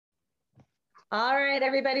All right,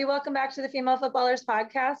 everybody, welcome back to the Female Footballers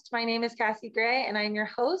Podcast. My name is Cassie Gray, and I'm your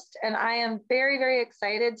host, and I am very, very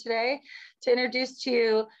excited today to introduce to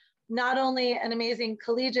you not only an amazing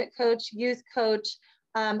collegiate coach, youth coach,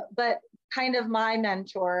 but kind of my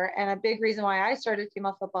mentor and a big reason why I started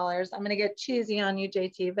Female Footballers. I'm going to get cheesy on you,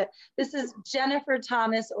 JT, but this is Jennifer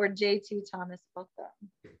Thomas, or JT Thomas. Welcome.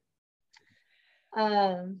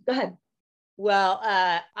 Go ahead. Well,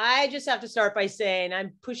 I just have to start by saying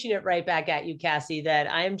I'm pushing it right back at you, Cassie, that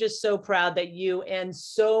I am just so proud that you and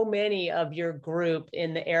so many of your group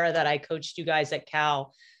in the era that I coached you guys at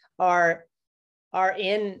Cal are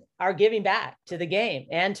giving back to the game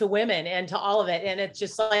and to women and to all of it. And it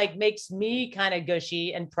just like makes me kind of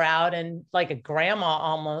gushy and proud and like a grandma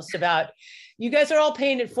almost about you guys are all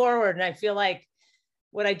paying it forward. And I feel like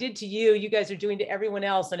what I did to you, you guys are doing to everyone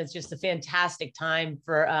else. And it's just a fantastic time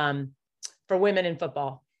for women in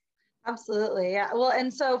football. Absolutely. Yeah. Well,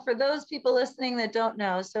 and so for those people listening that don't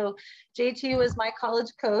know, so JT was my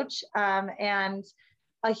college coach, and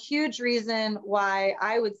a huge reason why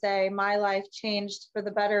I would say my life changed for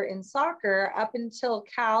the better in soccer. Up until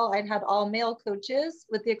Cal, I'd had all male coaches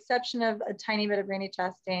with the exception of a tiny bit of Rainey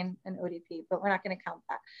Chastain and ODP, but we're not going to count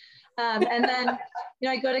that. And then,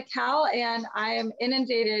 I go to Cal and I am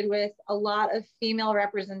inundated with a lot of female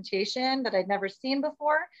representation that I'd never seen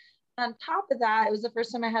before. On top of that, it was the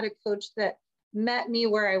first time I had a coach that met me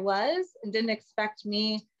where I was and didn't expect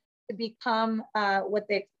me to become what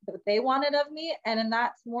they wanted of me. And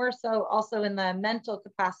that's more so also in the mental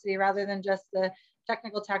capacity rather than just the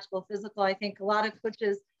technical, tactical, physical. I think a lot of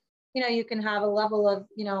coaches, you can have a level of,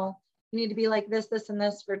 you need to be like this, this, and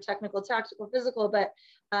this for technical, tactical, physical, but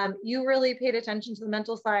you really paid attention to the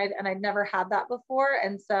mental side, and I'd never had that before.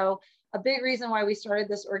 And so a big reason why we started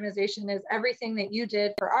this organization is everything that you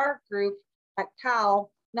did for our group at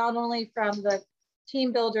Cal, not only from the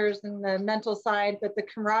team builders and the mental side, but the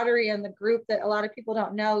camaraderie and the group that a lot of people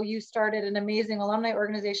don't know. You started an amazing alumni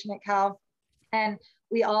organization at Cal, and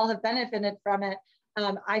we all have benefited from it.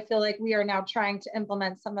 I feel like we are now trying to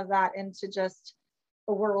implement some of that into just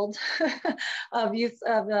the world of youth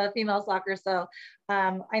of female soccer. So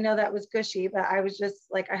I know that was gushy, but I was just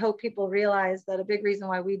like, I hope people realize that a big reason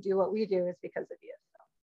why we do what we do is because of you.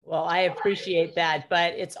 Well, I appreciate that,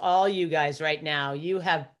 but it's all you guys right now.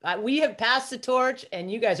 We have passed the torch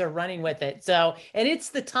and you guys are running with it. So, and it's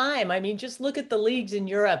the time. I mean, just look at the leagues in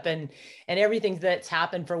Europe and everything that's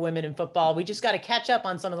happened for women in football. We just got to catch up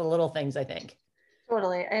on some of the little things, I think.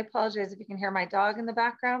 Totally. I apologize if you can hear my dog in the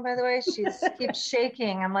background, by the way. She keeps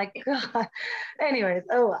shaking. I'm like, God. Anyways,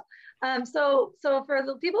 oh well. So for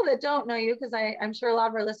the people that don't know you, because I'm sure a lot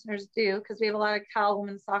of our listeners do, because we have a lot of Cal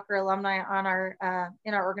women's soccer alumni on our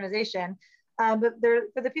in our organization. But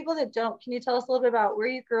for the people that don't, can you tell us a little bit about where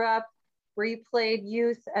you grew up, where you played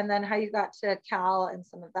youth, and then how you got to Cal and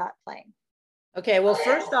some of that playing? Okay. Well,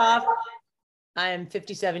 first off, I'm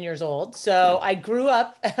 57 years old. So I grew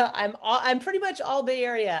up, I'm pretty much all Bay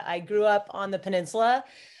Area. I grew up on the peninsula.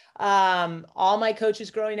 All my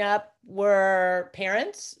coaches growing up were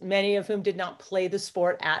parents, many of whom did not play the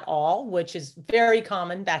sport at all, which is very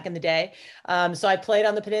common back in the day. So I played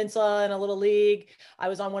on the peninsula in a little league. I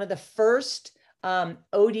was on one of the first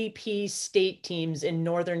ODP state teams in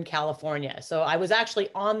Northern California. So I was actually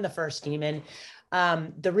on the first team, and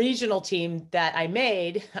the regional team that I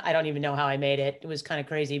made, I don't even know how I made it. It was kind of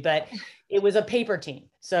crazy, but it was a paper team.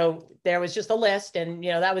 So there was just a list and,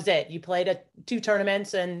 that was it. You played 2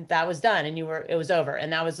 tournaments and that was done and it was over.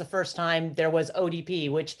 And that was the first time there was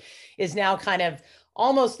ODP, which is now kind of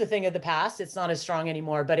almost the thing of the past. It's not as strong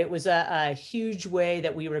anymore, but it was a huge way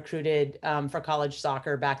that we recruited for college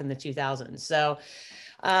soccer back in the 2000s. So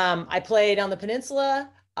I played on the peninsula.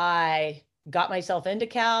 I got myself into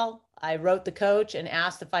Cal. I wrote the coach and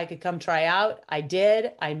asked if I could come try out. I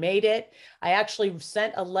did. I made it. I actually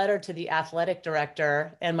sent a letter to the athletic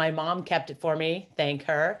director, and my mom kept it for me, thank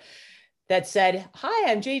her, that said,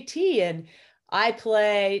 "Hi, I'm JT, and I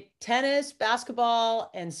play tennis, basketball,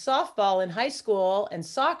 and softball in high school and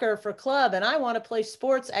soccer for club, and I want to play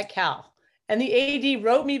sports at Cal." And the AD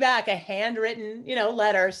wrote me back a handwritten,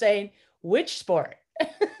 letter saying, "Which sport?"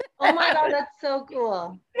 Oh my God, that's so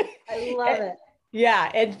cool. I love it.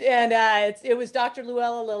 Yeah, and it was Dr.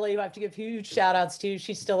 Luella Lilly, who I have to give huge shout outs to.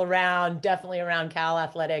 She's still around, definitely around Cal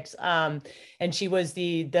Athletics. And she was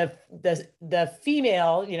the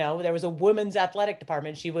female, there was a women's athletic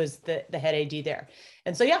department. She was the head AD there.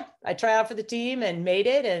 And so, yeah, I tried out for the team and made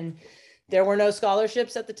it. And there were no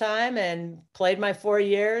scholarships at the time, and played my 4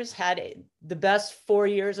 years, had the best 4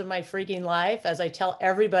 years of my freaking life. As I tell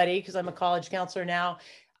everybody, because I'm a college counselor now,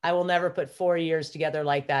 I will never put 4 years together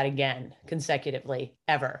like that again, consecutively,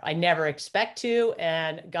 ever. I never expect to.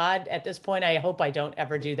 And God, at this point, I hope I don't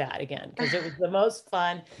ever do that again, because it was the most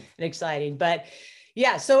fun and exciting. But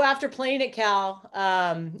yeah, so after playing at Cal,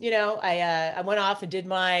 I went off and did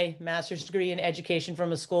my master's degree in education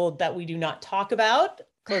from a school that we do not talk about,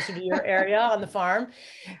 closer to your area on the farm.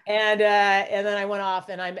 And then I went off,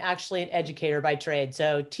 and I'm actually an educator by trade.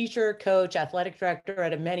 So teacher, coach, athletic director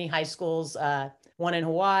at many high schools, one in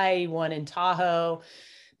Hawaii, one in Tahoe,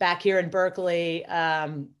 back here in Berkeley,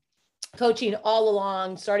 coaching all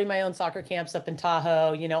along, starting my own soccer camps up in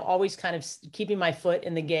Tahoe, always kind of keeping my foot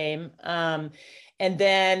in the game. And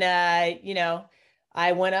then,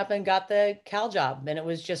 I went up and got the Cal job, and it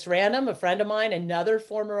was just random. A friend of mine, another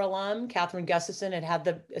former alum, Catherine Gustafson, had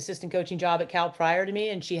the assistant coaching job at Cal prior to me,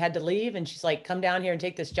 and she had to leave, and she's like, come down here and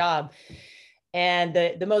take this job. And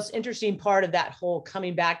the most interesting part of that whole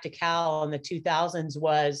coming back to Cal in the 2000s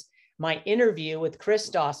was my interview with Chris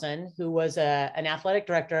Dawson, who was an athletic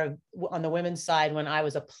director on the women's side when I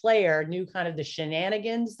was a player, knew kind of the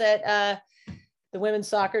shenanigans that the women's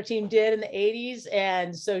soccer team did in the 80s.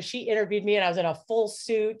 And so she interviewed me, and I was in a full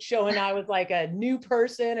suit, showing I was like a new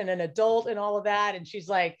person and an adult and all of that. And she's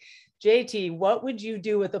like, JT, what would you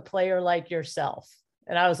do with a player like yourself?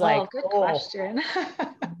 And I was like, good question.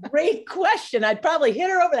 Great question. I'd probably hit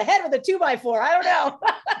her over the head with a 2x4. I don't know.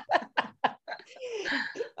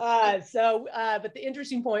 But the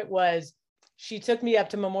interesting point was, she took me up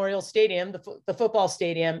to Memorial Stadium, the football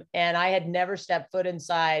stadium, and I had never stepped foot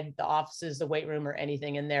inside the offices, the weight room, or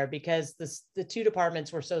anything in there, because the two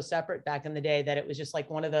departments were so separate back in the day that it was just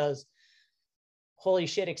like one of those holy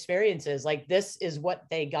shit experiences. Like, this is what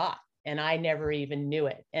they got, and I never even knew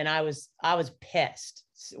it. And I was pissed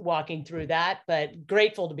walking through that, but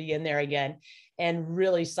grateful to be in there again, and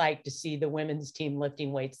really psyched to see the women's team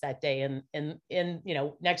lifting weights that day and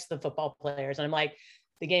next to the football players. And I'm like,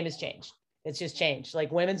 the game has changed. It's just changed.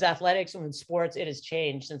 Like, women's athletics, women's sports, it has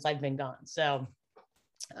changed since I've been gone. So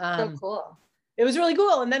cool. It was really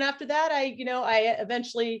cool. And then after that, I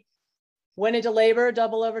eventually went into labor,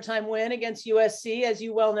 double overtime win against USC, as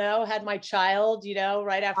you well know, had my child,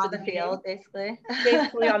 right after the field,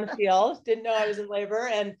 basically on the field. Didn't know I was in labor,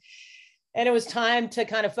 and it was time to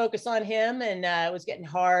kind of focus on him. And it was getting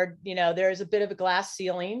hard. There's a bit of a glass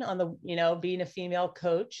ceiling on the, being a female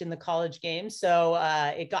coach in the college game. So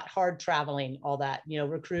it got hard traveling, all that,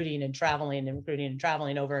 recruiting and traveling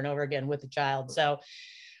over and over again with the child. So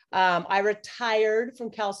I retired from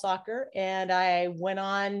Cal Soccer, and I went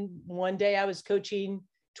on. One day I was coaching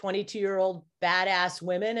 22-year-old badass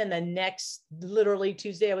women, and the next, literally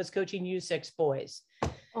Tuesday, I was coaching U6 boys.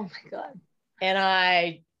 Oh my God. And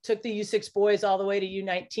I took the U6 boys all the way to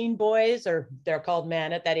U19 boys, or they're called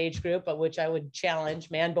men at that age group, but which I would challenge,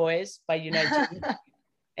 man boys by U19.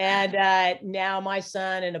 And now my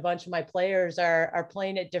son and a bunch of my players are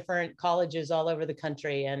playing at different colleges all over the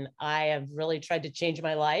country. And I have really tried to change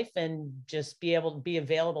my life and just be able to be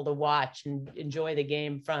available to watch and enjoy the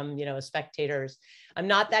game from, spectators. I'm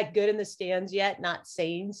not that good in the stands yet, not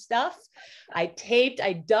saying stuff. I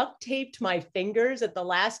duct taped my fingers at the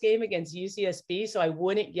last game against UCSB so I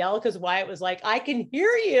wouldn't yell, because Wyatt was like, I can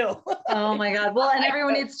hear you. Oh my God. Well, and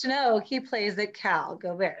everyone needs to know he plays at Cal.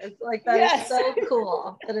 Go Bears. Like, that is so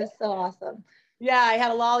cool. That is so awesome. Yeah, I had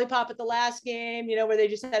a lollipop at the last game, where they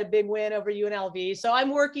just had a big win over UNLV. So I'm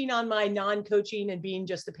working on my non-coaching and being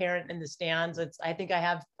just a parent in the stands. I think I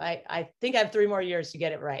have 3 more years to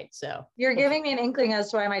get it right. So you're giving me an inkling as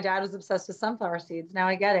to why my dad was obsessed with sunflower seeds. Now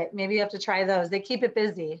I get it. Maybe you have to try those. They keep it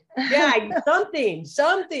busy. Yeah,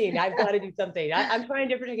 something. I've got to do something. I'm trying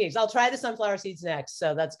different things. I'll try the sunflower seeds next.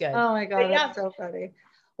 So that's good. Oh my God, that's so funny.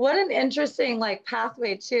 What an interesting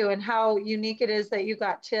pathway too, and how unique it is that you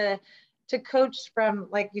got to coach from,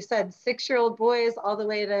 like you said, 6-year-old boys all the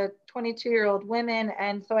way to 22-year-old women.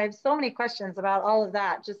 And so I have so many questions about all of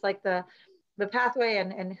that, just like the pathway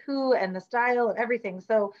and who and the style and everything.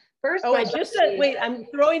 So first, wait, I'm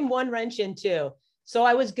throwing one wrench in too. So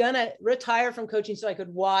I was gonna retire from coaching so I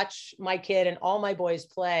could watch my kid and all my boys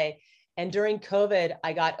play. And during COVID,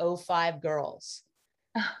 I got 05 girls.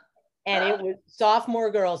 And it was sophomore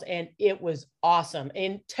girls, and it was awesome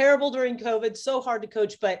and terrible during COVID. So hard to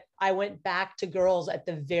coach, but I went back to girls at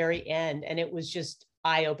the very end, and it was just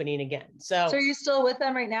eye-opening again. So are you still with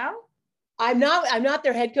them right now? I'm not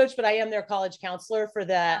their head coach, but I am their college counselor for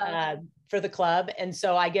the club. And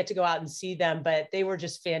so I get to go out and see them, but they were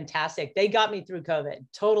just fantastic. They got me through COVID.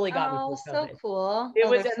 Totally got me through COVID. So cool.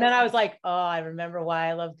 Then I was like, oh, I remember why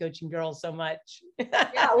I love coaching girls so much.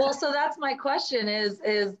 Yeah. Well, so that's my question is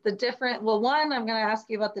the different, well, one, I'm going to ask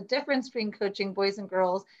you about the difference between coaching boys and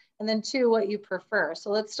girls. and then two, what you prefer. So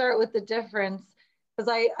let's start with the difference, because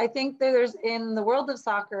I think there's, in the world of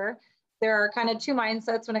soccer, there are kind of two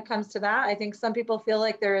mindsets when it comes to that. I think some people feel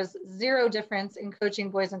like there is zero difference in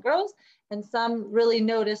coaching boys and girls, and some really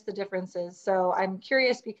notice the differences. So I'm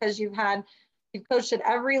curious, because you've coached at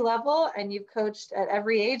every level and you've coached at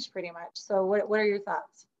every age pretty much. So what are your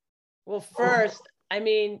thoughts? Well, first, I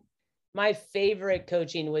mean, my favorite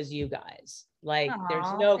coaching was you guys. Like,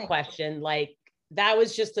 there's no question. Like, that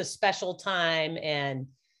was just a special time, and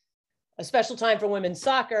a special time for women's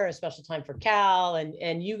soccer, a special time for Cal,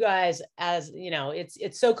 and you guys, as you know,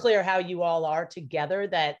 it's so clear how you all are together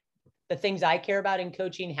that the things I care about in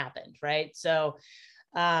coaching happened, right? So,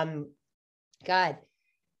 God,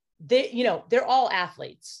 they're all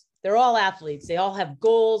athletes. They're all athletes. They all have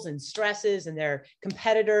goals and stresses, and they're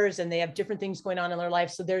competitors, and they have different things going on in their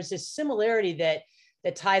life. So there's this similarity that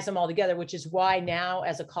ties them all together, which is why now,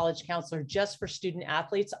 as a college counselor, just for student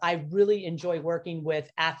athletes, I really enjoy working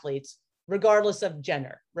with athletes, regardless of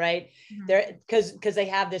gender, right? Mm-hmm. They're because they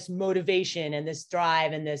have this motivation and this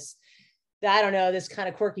drive and this, I don't know, this kind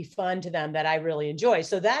of quirky fun to them that I really enjoy.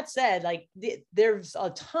 So that said, like there's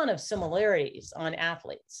a ton of similarities on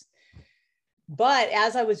athletes. But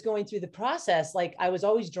as I was going through the process, like I was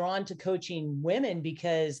always drawn to coaching women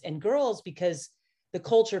and girls because the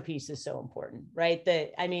culture piece is so important, right?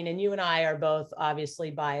 And you and I are both obviously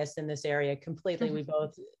biased in this area completely. We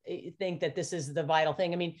both think that this is the vital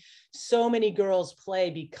thing. I mean, so many girls play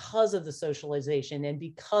because of the socialization and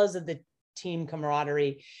because of the team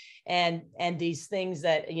camaraderie and these things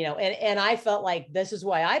that, and I felt like this is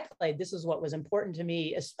why I played. This is what was important to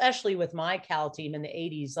me, especially with my Cal team in the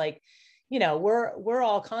 80s. Like, we're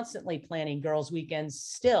all constantly planning girls' weekends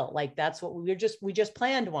still. Like that's what we just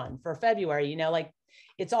planned one for February, like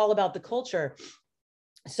it's all about the culture.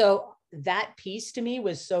 So that piece to me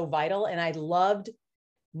was so vital, and I loved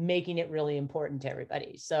making it really important to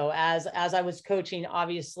everybody. So as I was coaching,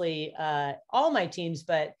 obviously all my teams,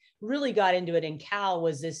 but really got into it in Cal,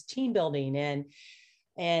 was this team building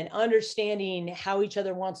and understanding how each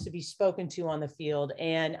other wants to be spoken to on the field,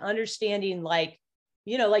 and understanding like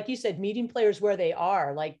you said, meeting players where they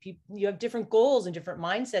are. Like you have different goals and different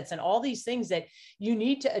mindsets and all these things that you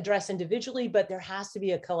need to address individually, but there has to be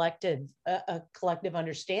a collective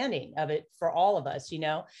understanding of it for all of us,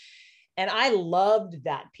 And I loved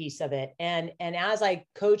that piece of it. And as I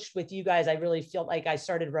coached with you guys, I really felt like I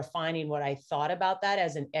started refining what I thought about that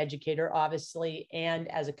as an educator, obviously,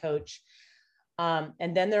 and as a coach.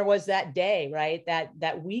 And then there was that day, right?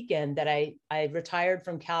 That weekend that I retired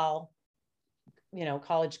from Cal,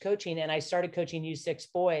 college coaching, and I started coaching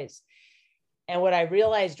U6 boys. And what I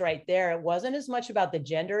realized right there, it wasn't as much about the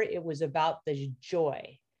gender, it was about the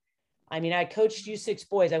joy. I mean, I coached U6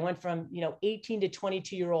 boys. I went from, 18 to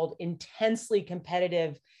 22-year-old, intensely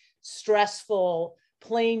competitive, stressful,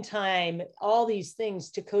 playing time, all these things,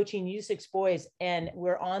 to coaching U6 boys. And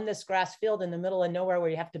we're on this grass field in the middle of nowhere where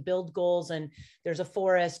you have to build goals, and there's a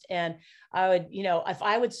forest. And I would, if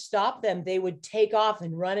I would stop them, they would take off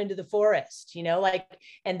and run into the forest,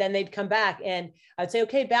 and then they'd come back and I'd say,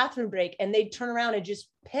 okay, bathroom break. And they'd turn around and just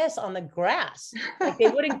piss on the grass. Like they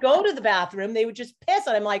wouldn't go to the bathroom. They would just piss.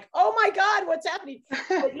 And I'm like, oh my God, what's happening?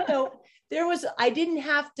 But,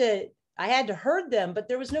 I had to herd them, but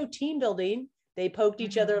there was no team building. They poked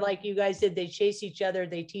each other like you guys did. They chased each other.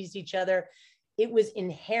 They teased each other. It was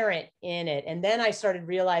inherent in it. And then I started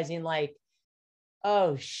realizing like,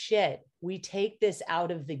 oh shit, we take this out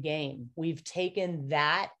of the game. We've taken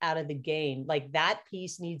that out of the game. Like that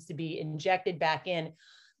piece needs to be injected back in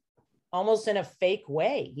almost in a fake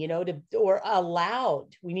way, or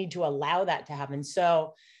allowed. We need to allow that to happen.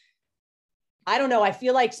 So I don't know. I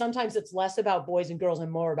feel like sometimes it's less about boys and girls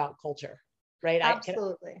and more about culture. Right?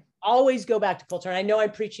 Absolutely. I always go back to culture. And I know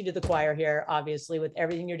I'm preaching to the choir here, obviously, with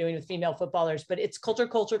everything you're doing with female footballers, but it's culture,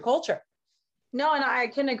 culture, culture. No, and I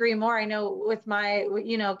couldn't agree more. I know with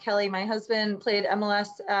Kelly, my husband played MLS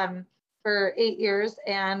for 8 years.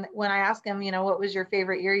 And when I asked him, what was your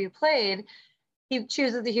favorite year you played, he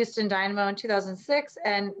chooses the Houston Dynamo in 2006.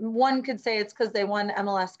 And one could say it's because they won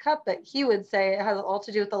MLS Cup, but he would say it has all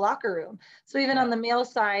to do with the locker room. So even on the male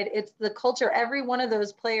side, it's the culture. Every one of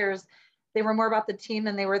those players, they were more about the team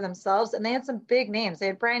than they were themselves. And they had some big names. They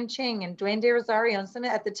had Brian Ching and Dwayne De Rosario and some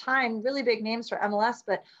at the time, really big names for MLS,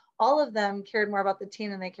 but all of them cared more about the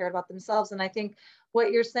team than they cared about themselves. And I think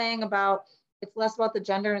what you're saying about it's less about the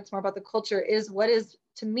gender and it's more about the culture is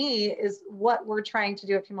to me, is what we're trying to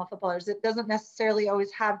do at Female Footballers. It doesn't necessarily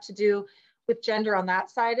always have to do with gender on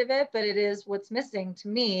that side of it, but it is what's missing to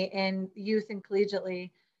me in youth and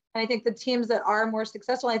collegiately. And I think the teams that are more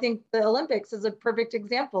successful, I think the Olympics is a perfect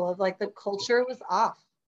example of like the culture was off.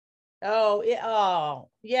 Oh,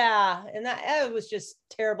 yeah. And that it was just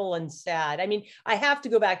terrible and sad. I mean, I have to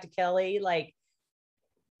go back to Kelly. Like,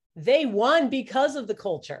 they won because of the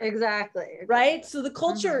culture. Exactly. Right? So the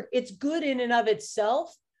culture, it's good in and of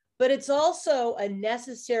itself, but it's also a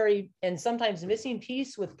necessary and sometimes missing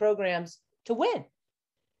piece with programs to win.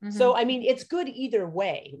 So, I mean, it's good either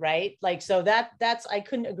way, right? Like, so that's, I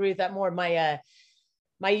couldn't agree with that more. My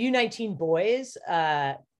U19 boys,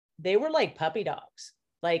 they were like puppy dogs.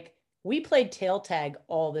 Like, we played tail tag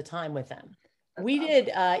all the time with them. We did,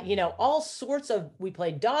 all sorts of, we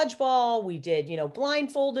played dodgeball. We did,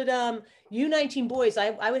 blindfolded them. U19 boys,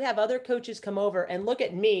 I would have other coaches come over and look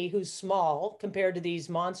at me, who's small compared to these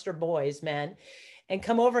monster boys, men, and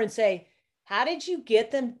come over and say, how did you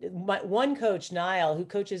get them? One coach, Niall,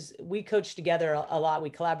 we coached together a lot. We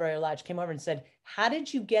collaborated a lot. She came over and said, how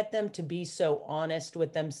did you get them to be so honest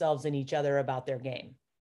with themselves and each other about their game?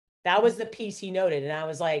 That was the piece he noted. And I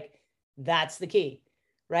was like, that's the key,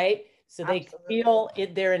 right? So they feel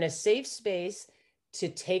they're in a safe space to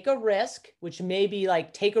take a risk, which may be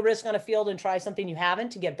like take a risk on a field and try something you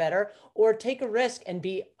haven't to get better, or take a risk and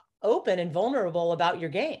be open and vulnerable about your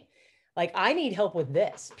game. Like, I need help with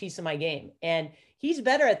this piece of my game. And he's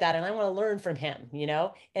better at that. And I want to learn from him,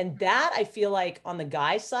 and that I feel like on the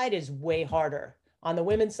guys' side is way harder. On the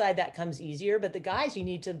women's side, that comes easier, but the guys, you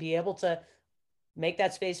need to be able to make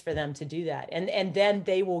that space for them to do that. And then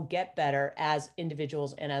they will get better as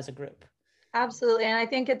individuals and as a group. Absolutely. And I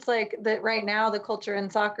think it's like that right now, the culture in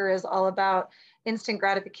soccer is all about instant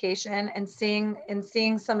gratification and seeing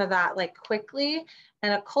some of that like quickly.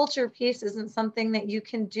 And a culture piece isn't something that you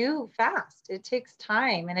can do fast. It takes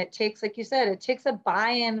time, and it takes, like you said, it takes a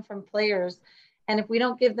buy-in from players. And if we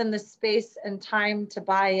don't give them the space and time to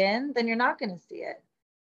buy in, then you're not going to see it.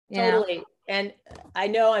 Totally. And I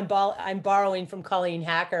know I'm borrowing from Colleen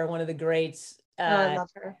Hacker, one of the greats. I love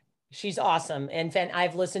her. She's awesome. And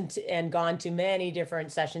I've listened to and gone to many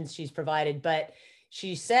different sessions she's provided, but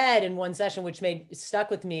she said in one session, which stuck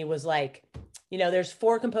with me, was like, there's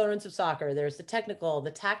 4 components of soccer. There's the technical,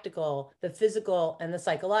 the tactical, the physical, and the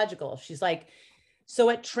psychological. She's like, so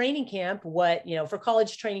at training camp, for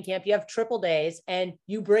college training camp, you have triple days and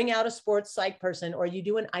you bring out a sports psych person, or you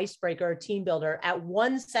do an icebreaker or team builder at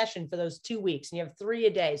one session for those 2 weeks, and you have 3 a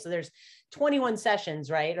day. So there's 21 sessions,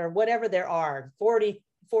 right? Or whatever there are,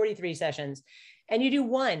 43 sessions, and you do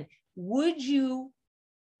one. Would you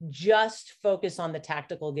just focus on the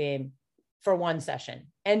tactical game for one session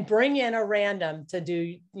and bring in a random to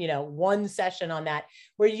do, one session on that,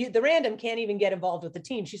 where the random can't even get involved with the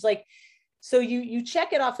team? She's like, so you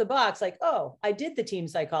check it off the box, like, oh, I did the team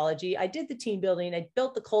psychology, I did the team building, I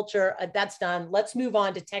built the culture, that's done. Let's move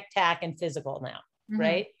on to tech, tac, and physical now,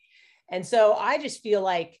 right? And so I just feel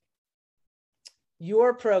like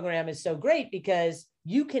your program is so great because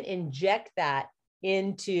you can inject that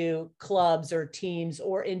into clubs or teams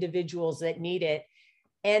or individuals that need it.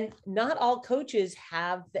 And not all coaches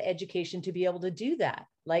have the education to be able to do that.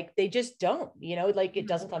 Like, they just don't, like, it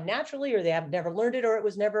doesn't come naturally, or they have never learned it, or it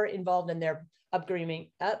was never involved in their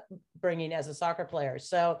upbringing as a soccer player.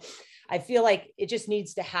 So I feel like it just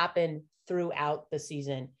needs to happen throughout the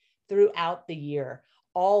season, throughout the year,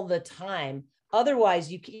 all the time. Otherwise,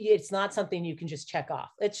 it's not something you can just check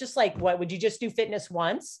off. It's just like, what would you just do fitness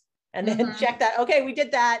once and then check that? Okay, we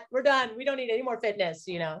did that. We're done. We don't need any more fitness,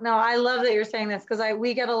 No, I love that you're saying this, because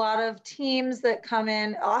we get a lot of teams that come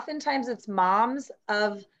in. Oftentimes it's moms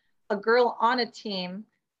of a girl on a team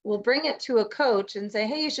will bring it to a coach and say,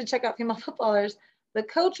 hey, you should check out female footballers. The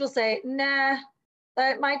coach will say, nah,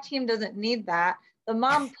 my team doesn't need that. The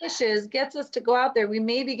mom pushes, gets us to go out there. We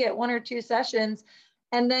maybe get 1 or 2 sessions,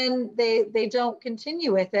 and then they don't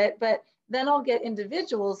continue with it. But then I'll get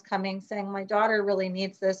individuals coming saying, my daughter really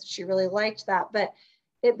needs this. She really liked that. But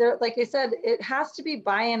like I said, it has to be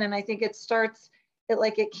buy-in. And I think it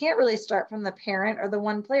can't really start from the parent or the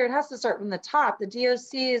one player. It has to start from the top. The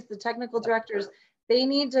DOCs, the technical directors, they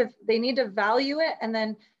need to value it. And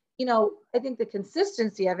then, I think the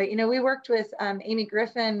consistency of it, we worked with Amy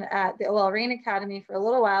Griffin at the OL Reign Academy for a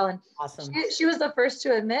little while. And awesome. She was the first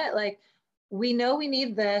to admit, like, we know we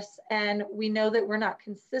need this, and we know that we're not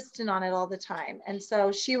consistent on it all the time. And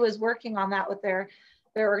so she was working on that with their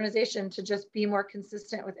organization to just be more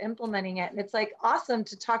consistent with implementing it. And it's like awesome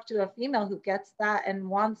to talk to a female who gets that and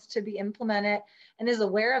wants to be implemented and is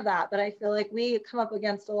aware of that. But I feel like we come up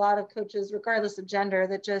against a lot of coaches, regardless of gender,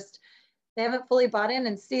 that just, they haven't fully bought in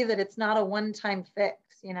and see that it's not a one-time fix,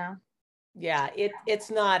 Yeah,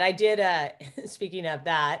 it's not. I did, speaking of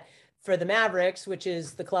that, for the Mavericks, which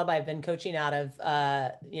is the club I've been coaching out of,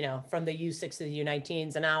 from the U6 to the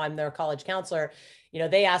U19s, and now I'm their college counselor.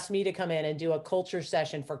 They asked me to come in and do a culture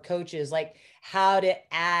session for coaches, like how to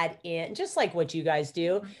add in, just like what you guys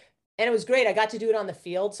do. And it was great. I got to do it on the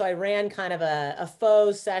field. So I ran kind of a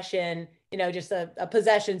faux session, just a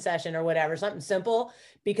possession session or whatever, something simple,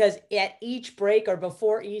 because at each break or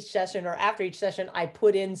before each session or after each session, I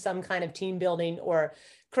put in some kind of team building or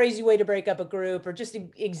crazy way to break up a group or just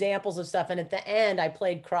examples of stuff. And at the end, I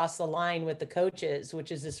played Cross the Line with the coaches,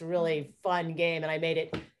 which is this really fun game. And I made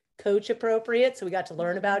it coach appropriate. So we got to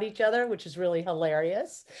learn about each other, which is really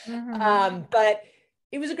hilarious. But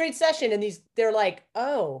it was a great session. And they're like,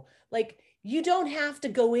 oh, like you don't have to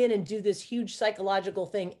go in and do this huge psychological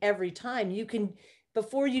thing every time. You can,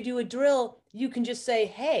 before you do a drill, you can just say,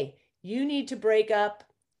 hey, you need to break up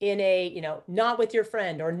in a, not with your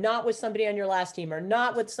friend or not with somebody on your last team or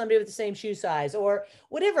not with somebody with the same shoe size or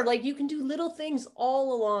whatever. Like you can do little things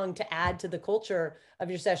all along to add to the culture of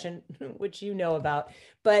your session, which you know about,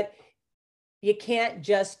 but you can't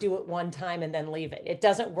just do it one time and then leave it. It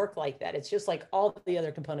doesn't work like that. It's just like all the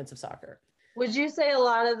other components of soccer. Would you say a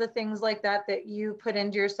lot of the things like that you put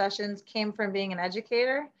into your sessions came from being an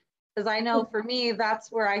educator? Because I know for me,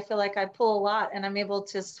 that's where I feel like I pull a lot and I'm able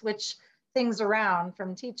to switch things around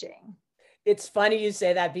from teaching. It's funny you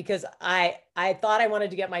say that because I thought I wanted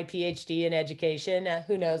to get my PhD in education.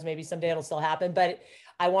 Who knows, maybe someday it'll still happen, but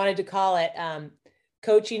I wanted to call it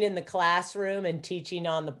coaching in the classroom and teaching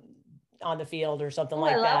on the field or something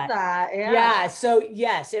like that. I love that. Yeah. So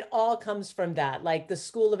yes, it all comes from that, like the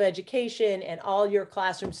School of Education and all your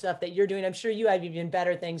classroom stuff that you're doing. I'm sure you have even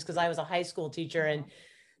better things because I was a high school teacher and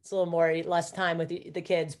it's a little less time with the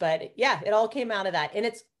kids, but yeah, it all came out of that. And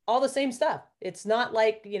it's all the same stuff. It's not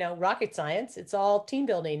like, rocket science. It's all team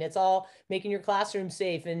building. It's all making your classroom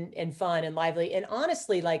safe and fun and lively. And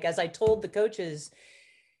honestly, like, as I told the coaches,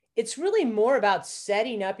 it's really more about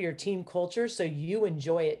setting up your team culture so you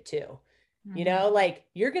enjoy it too. Like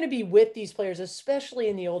you're going to be with these players, especially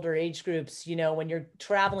in the older age groups, when you're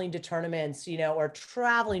traveling to tournaments, or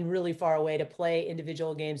traveling really far away to play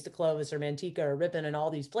individual games to Clovis or Manteca or Ripon and all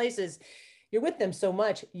these places. You're with them so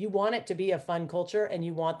much. You want it to be a fun culture and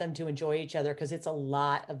you want them to enjoy each other because it's a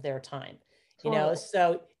lot of their time,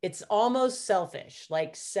 so it's almost selfish,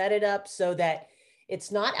 like set it up so that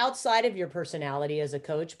it's not outside of your personality as a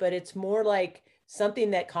coach, but it's more like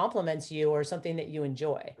something that complements you or something that you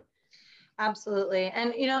enjoy. Absolutely.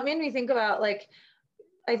 And, it made me think about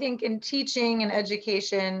I think in teaching and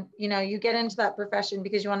education, you get into that profession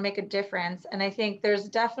because you want to make a difference. And I think there's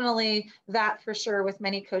definitely that for sure with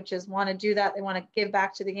many coaches want to do that. They want to give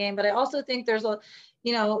back to the game. But I also think there's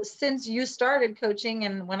since you started coaching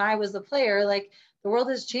and when I was a player, like the world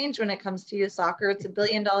has changed when it comes to youth soccer. It's $1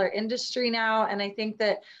 billion industry now. And I think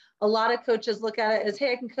that a lot of coaches look at it as,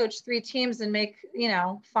 hey, I can coach 3 teams and make,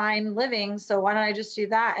 fine living. So why don't I just do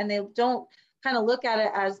that? And they don't kind of look at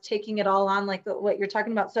it as taking it all on, like what you're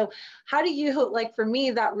talking about. So how do you, for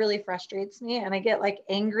me, that really frustrates me. And I get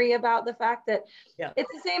angry about the fact that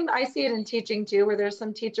it's the same. I see it in teaching too, where there's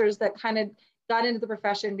some teachers that kind of got into the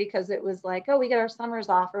profession because it was like, oh, we get our summers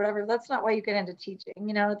off or whatever. That's not why you get into teaching.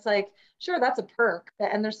 It's like, sure, that's a perk.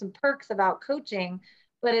 And there's some perks about coaching,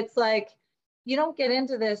 but it's like, you don't get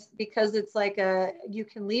into this because it's like you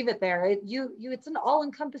can leave it there. It's an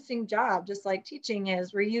all-encompassing job, just like teaching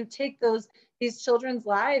is, where you take these children's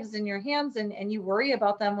lives in your hands and you worry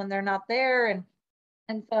about them when they're not there.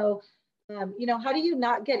 And so, how do you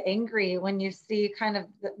not get angry when you see kind of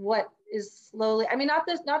what is slowly, I mean, not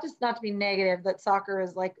to be negative that soccer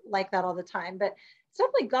is like that all the time, but it's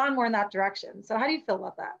definitely gone more in that direction. So how do you feel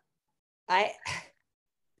about that?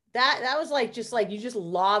 That was just like you just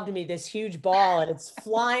lobbed me this huge ball and it's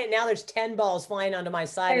flying. Now there's 10 balls flying onto my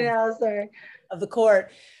side of the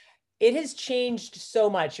court. It has changed so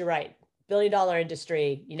much. You're right. $1 billion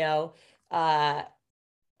industry,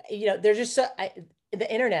 there's just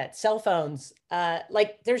the internet, cell phones,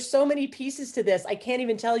 there's so many pieces to this. I can't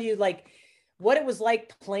even tell you what it was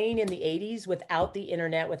like playing in the 80s without the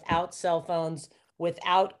internet, without cell phones,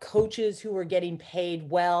 without coaches who were getting paid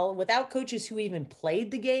well, without coaches who even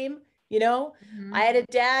played the game. I had a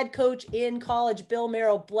dad coach in college, Bill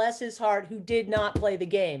Merrill, bless his heart, who did not play the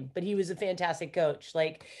game, but he was a fantastic coach.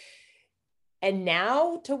 And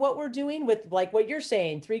now to what we're doing with what you're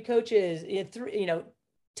saying, 3 coaches,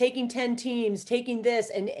 taking 10 teams, taking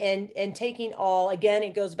this and taking all, again,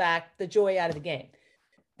 it goes back the joy out of the game.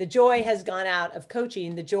 The joy has gone out of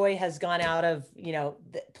coaching. The joy has gone out of,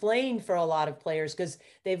 playing for a lot of players because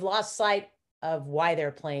they've lost sight of why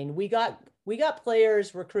they're playing. We got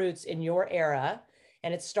players, recruits in your era,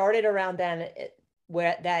 and it started around then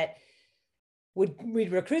where that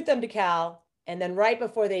we'd recruit them to Cal, and then right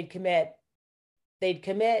before they'd commit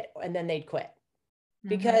and then they'd quit.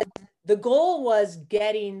 Because the goal was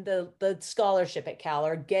getting the scholarship at Cal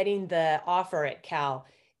or getting the offer at Cal.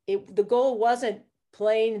 The goal wasn't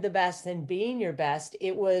playing the best and being your best.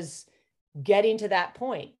 It was getting to that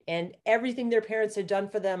point, and everything their parents had done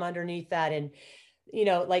for them underneath that. And,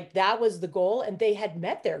 like that was the goal, and they had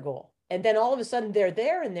met their goal. And then all of a sudden they're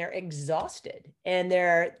there and they're exhausted and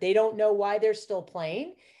they don't know why they're still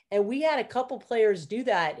playing. And we had a couple players do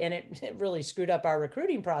that, and it really screwed up our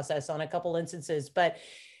recruiting process on a couple instances. But,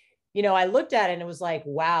 I looked at it and it was like,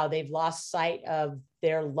 wow, they've lost sight of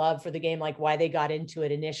their love for the game, like why they got into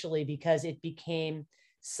it initially, because it became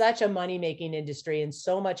such a money-making industry and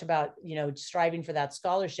so much about, striving for that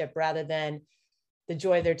scholarship rather than the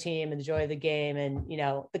joy of their team and the joy of the game and,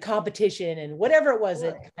 the competition and whatever it was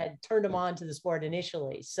that had turned them on to the sport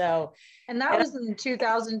initially. So, and that was in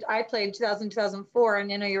 2000, I played 2004, and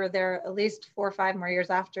you were there at least 4 or 5 more years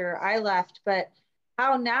after I left. But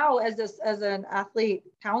how now as an athlete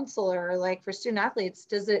counselor, like for student athletes,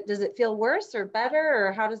 does it feel worse or better,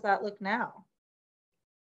 or how does that look now?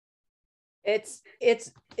 It's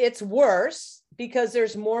worse because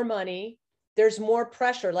there's more money, there's more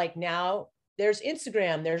pressure. Like now there's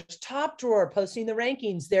Instagram, there's Top Drawer posting the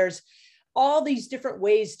rankings, there's all these different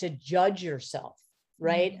ways to judge yourself,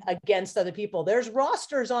 right? Against other people. There's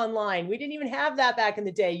rosters online. We didn't even have that back in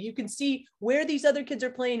the day. You can see where these other kids are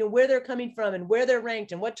playing and where they're coming from and where they're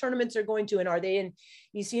ranked and what tournaments they're going to. And are they in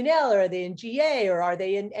ECNL, or are they in GA, or are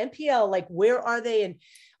they in NPL? Like, where are they? And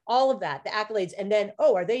all of that, the accolades. And then,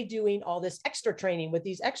 are they doing all this extra training with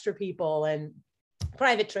these extra people and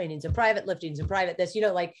private trainings and private liftings and private this,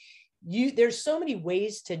 there's so many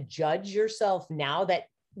ways to judge yourself now that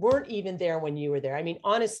weren't even there when you were there. I mean,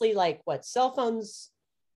 honestly, like what, cell phones,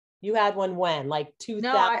 you had one when, like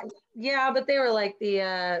 2000? No, but they were like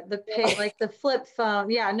the like the flip phone.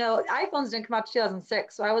 Yeah, no, iPhones didn't come out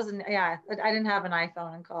 2006. So I didn't have an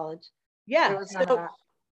iPhone in college. Yeah. So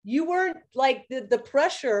you weren't like the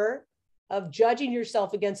pressure of judging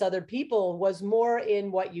yourself against other people was more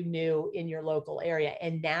in what you knew in your local area.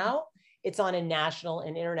 And now it's on a national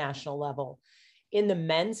and international level. In the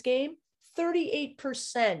men's game,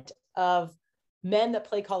 38% of men that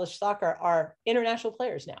play college soccer are international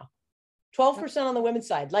players now. 12% on the women's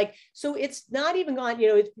side. Like, so it's not even gone,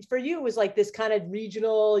 for you, it was like this kind of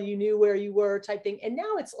regional, you knew where you were type thing. And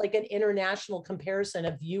now it's like an international comparison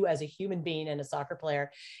of you as a human being and a soccer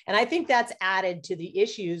player. And I think that's added to the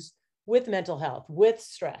issues with mental health, with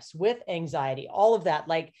stress, with anxiety, all of that.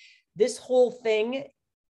 Like this whole thing,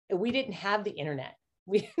 we didn't have the internet.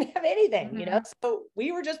 We didn't have anything, so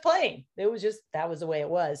we were just playing. It was just, that was the way it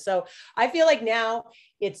was. So I feel like now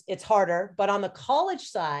it's harder, but on the college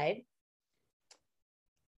side,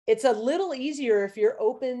 it's a little easier if you're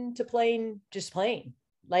open to just playing.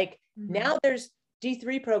 Like now there's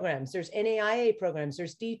D3 programs, there's NAIA programs,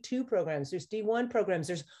 there's D2 programs, there's D1 programs,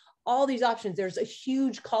 there's all these options. There's a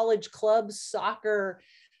huge college club soccer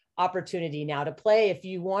opportunity now to play. If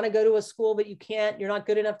you want to go to a school, but you're not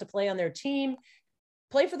good enough to play on their team,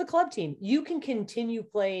 play for the club team. You can continue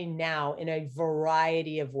playing now in a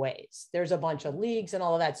variety of ways. There's a bunch of leagues and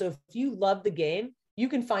all of that. So if you love the game, you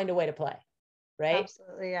can find a way to play. Right?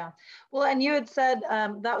 Absolutely. Yeah. Well, and you had said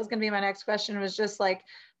that was going to be my next question, was just like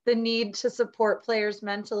the need to support players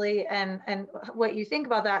mentally and what you think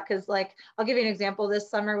about that. Cause like, I'll give you an example. This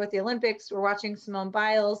summer with the Olympics, we're watching Simone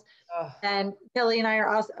Biles and Kelly and I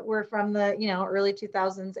we're from the, early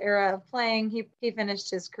 2000s era of playing. He finished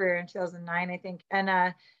his career in 2009, I think.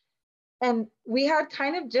 And we had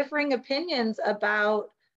kind of differing opinions about,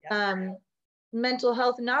 mental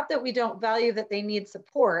health. Not that we don't value that they need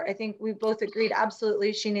support. I think we both agreed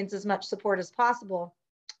absolutely she needs as much support as possible,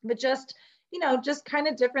 but just kind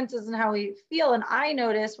of differences in how we feel. And I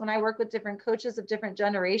noticed when I work with different coaches of different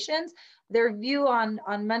generations, their view on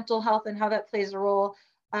mental health and how that plays a role,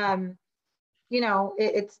 it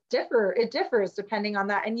differs depending on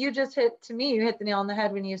that. And you just hit the nail on the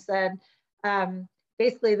head when you said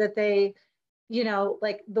basically that they,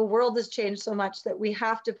 like the world has changed so much that we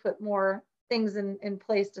have to put more things in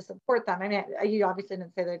place to support them. I mean, you obviously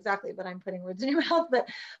didn't say that exactly, but I'm putting words in your mouth. But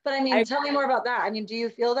I mean, tell me more about that. I mean, do you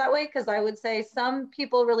feel that way? Because I would say some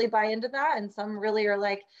people really buy into that, and some really are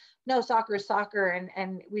like, no, soccer is soccer,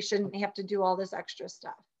 and we shouldn't have to do all this extra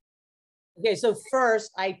stuff. Okay, so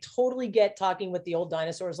first, I totally get talking with the old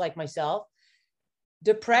dinosaurs like myself.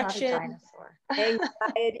 Depression,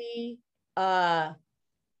 anxiety,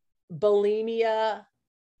 bulimia,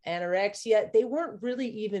 anorexia, they weren't really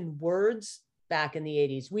even words back in the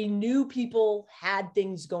 80s. We knew people had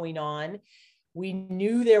things going on. We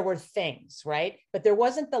knew there were things, right? But there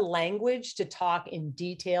wasn't the language to talk in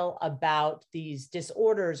detail about these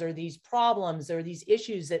disorders or these problems or these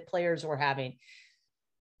issues that players were having.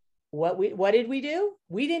 What did we do?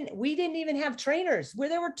 We didn't even have trainers. Where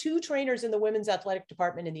there were 2 trainers in the women's athletic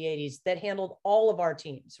department in the 80s that handled all of our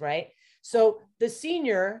teams, right? So the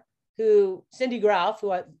senior, who Cindy Grauf,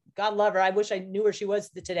 who God love her, I wish I knew where she was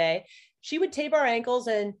today, she would tape our ankles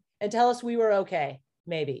and tell us we were okay,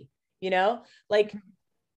 maybe, like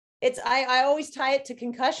I always tie it to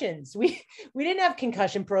concussions. We didn't have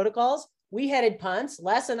concussion protocols. We headed punts.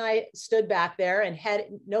 Les and I stood back there and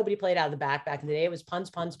nobody played out of the back in the day. It was punts,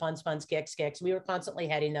 kicks. We were constantly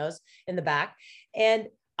heading those in the back. And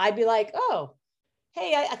I'd be like, oh,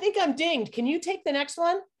 hey, I think I'm dinged. Can you take the next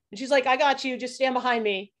one? And she's like, I got you. Just stand behind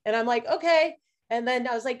me. And I'm like, okay. And then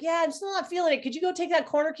I was like, yeah, I'm still not feeling it. Could you go take that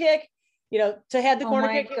corner kick? To head the corner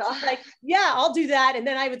kick. She's like, yeah, I'll do that. And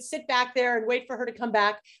then I would sit back there and wait for her to come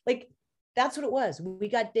back. Like, that's what it was. We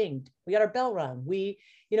got dinged. We got our bell rung. We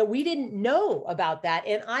didn't know about that.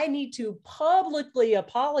 And I need to publicly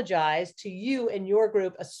apologize to you and your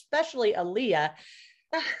group, especially Aaliyah,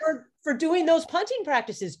 for doing those punting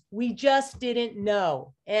practices. We just didn't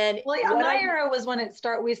know. And my era was when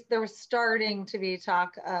there was starting to be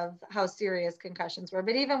talk of how serious concussions were.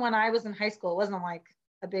 But even when I was in high school, it wasn't like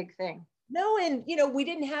a big thing. No, and we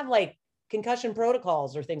didn't have like concussion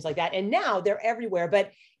protocols or things like that. And now they're everywhere.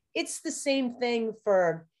 But it's the same thing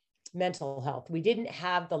for mental health. We didn't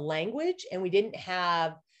have the language and we didn't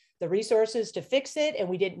have the resources to fix it. And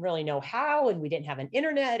we didn't really know how, and we didn't have an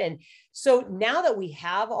internet. And so now that we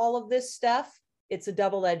have all of this stuff, it's a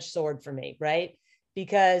double-edged sword for me, right?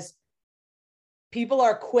 Because people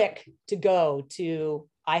are quick to go to,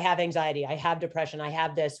 I have anxiety, I have depression, I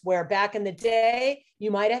have this, where back in the day,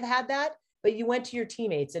 you might have had that, but you went to your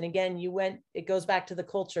teammates. And again, it goes back to the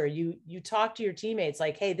culture. You talk to your teammates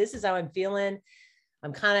like, hey, this is how I'm feeling.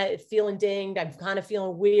 I'm kind of feeling dinged. I'm kind of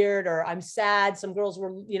feeling weird, or I'm sad. Some girls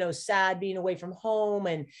were, sad being away from home,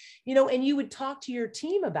 and, and you would talk to your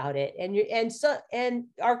team about it. And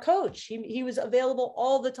our coach, he was available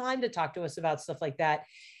all the time to talk to us about stuff like that.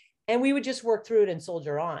 And we would just work through it and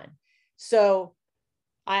soldier on. So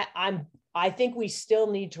I think we still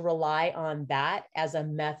need to rely on that as a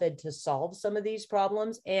method to solve some of these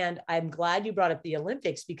problems. And I'm glad you brought up the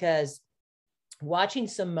Olympics, because watching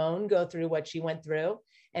Simone go through what she went through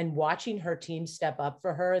and watching her team step up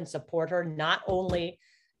for her and support her, not only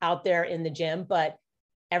out there in the gym, but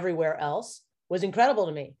everywhere else, was incredible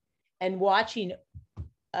to me. And watching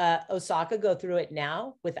Osaka go through it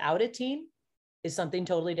now without a team is something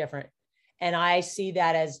totally different. And I see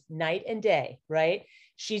that as night and day, right?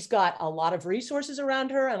 She's got a lot of resources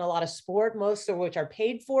around her and a lot of sport, most of which are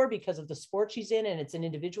paid for because of the sport she's in, and it's an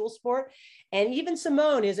individual sport. And even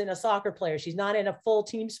Simone isn't a soccer player. She's not in a full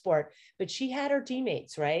team sport, but she had her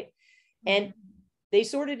teammates, right? And they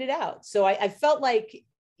sorted it out. So I felt like,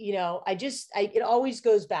 it always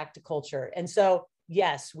goes back to culture. And so,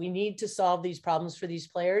 yes, we need to solve these problems for these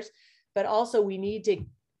players, but also we need to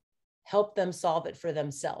help them solve it for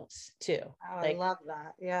themselves too. Oh, I love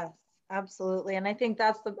that. Yes. Absolutely. And I think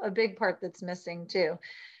that's a big part that's missing too.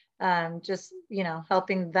 Just,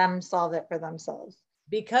 helping them solve it for themselves.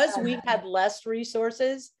 Because we had less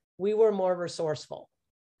resources, we were more resourceful.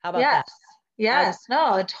 How about that? Yes.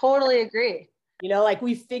 No, I totally agree. Like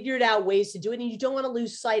we figured out ways to do it, and you don't want to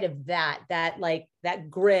lose sight of that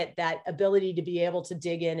grit, that ability to be able to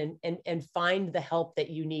dig in and find the help that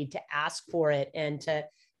you need, to ask for it and to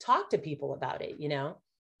talk to people about it,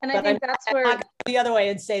 And I think that's where I'm not the other way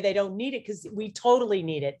and say they don't need it, because we totally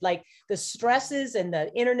need it. Like the stresses and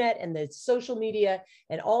the internet and the social media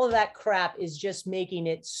and all of that crap is just making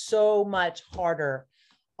it so much harder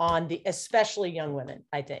on especially young women,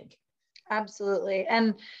 I think. Absolutely.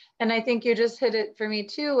 And I think you just hit it for me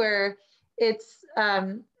too, where it's,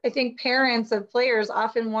 I think parents of players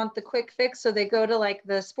often want the quick fix. So they go to like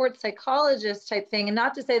the sports psychologist type thing, and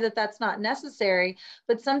not to say that that's not necessary,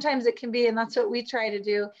 but sometimes it can be. And that's what we try to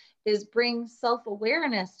do, is bring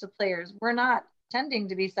self-awareness to players. We're not tending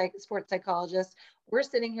to be sports psychologists. We're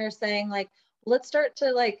sitting here saying like, let's start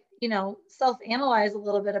to self-analyze a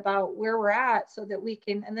little bit about where we're at, so that we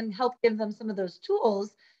can, and then help give them some of those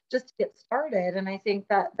tools just to get started. And I think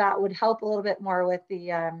that would help a little bit more with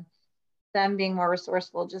the, them being more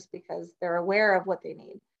resourceful, just because they're aware of what they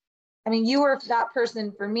need. I mean, you were that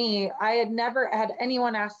person for me. I had never had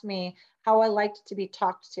anyone ask me how I liked to be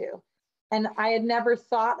talked to. And I had never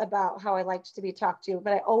thought about how I liked to be talked to,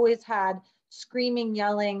 but I always had screaming,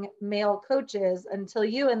 yelling male coaches until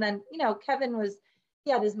you. And then, Kevin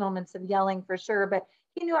he had his moments of yelling for sure, but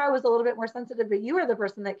he knew I was a little bit more sensitive. But you were the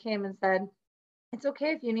person that came and said, it's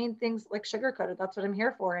okay if you need things like sugar coated. That's what I'm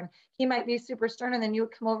here for. And he might be super stern, and then you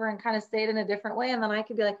would come over and kind of say it in a different way. And then I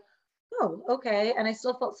could be like, oh, okay. And I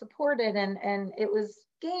still felt supported, and it was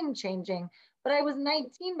game changing. But I was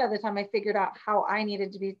 19 by the time I figured out how I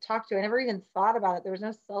needed to be talked to. I never even thought about it. There was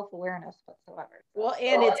no self-awareness whatsoever. Well,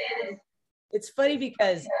 and it's funny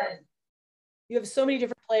because you have so many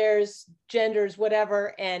different players, genders,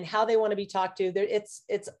 whatever, and how they want to be talked to. There, it's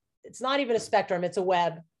not even a spectrum, it's a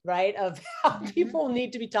web, right? Of how people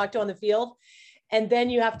need to be talked to on the field. And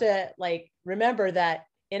then you have to like remember that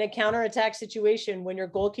in a counterattack situation, when your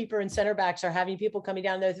goalkeeper and center backs are having people coming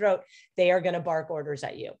down their throat, they are going to bark orders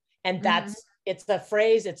at you. And that's, it's a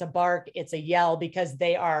phrase, it's a bark, it's a yell, because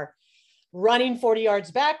they are running 40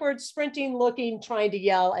 yards backwards, sprinting, looking, trying to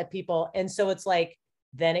yell at people. And so it's like,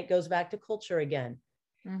 then it goes back to culture again.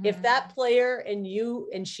 If that player and you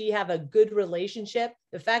and she have a good relationship,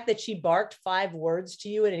 the fact that she barked 5 words to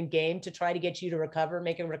you in a game to try to get you to recover,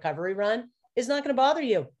 make a recovery run, is not going to bother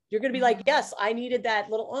you. You're going to be like, yes, I needed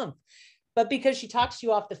that little oomph. But because she talks to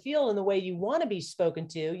you off the field in the way you want to be spoken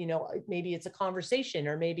to, you know, maybe it's a conversation,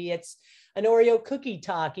 or maybe it's an Oreo cookie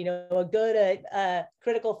talk, you know, a good,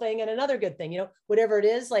 critical thing and another good thing, you know, whatever it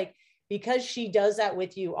is, like, because she does that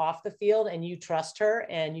with you off the field and you trust her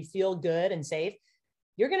and you feel good and safe,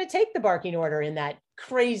 you're going to take the barking order in that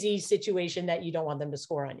crazy situation that you don't want them to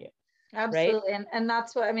score on you. Absolutely. Right? And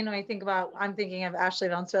that's what I mean when I think about, I'm thinking of Ashley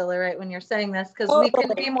Valenzuela, right, when you're saying this, because we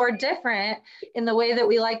can be more different in the way that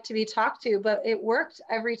we like to be talked to, but it worked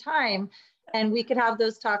every time. And we could have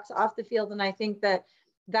those talks off the field. And I think that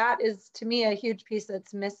that is, to me, a huge piece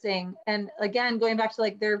that's missing. And again, going back to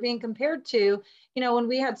like they're being compared to, you know, when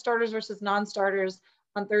we had starters versus non-starters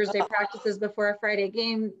on Thursday practices before a Friday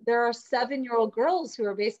game, there are 7-year-old girls who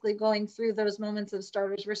are basically going through those moments of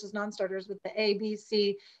starters versus non-starters with the A, B,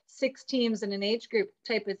 C, 6 teams in an age group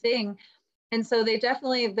type of thing. And so they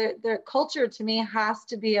definitely, their culture to me has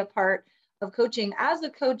to be a part of coaching. As a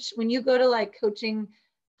coach, when you go to like coaching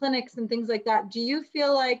clinics and things like that, do you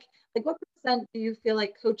feel like what percent do you feel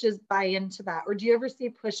like coaches buy into that? Or do you ever see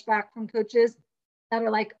pushback from coaches that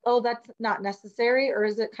are like, oh, that's not necessary? Or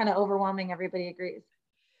is it kind of overwhelming? Everybody agrees?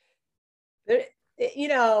 You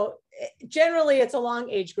know, generally it's along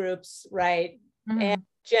age groups, right? And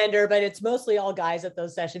gender, but it's mostly all guys at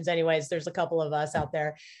those sessions anyways. There's a couple of us out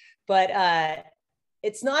there, but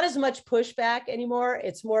it's not as much pushback anymore.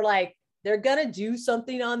 It's more like, they're going to do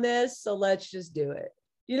something on this, so let's just do it.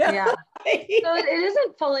 You know? Yeah. So it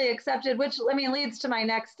isn't fully accepted, which I mean leads to my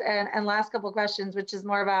next and last couple of questions, which is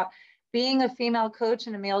more about being a female coach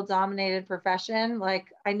in a male dominated profession.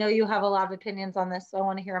 Like, I know you have a lot of opinions on this, so I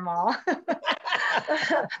want to hear them all.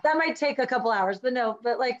 That might take a couple hours, but no,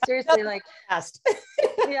 but like seriously, like,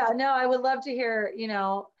 yeah, no, I would love to hear, you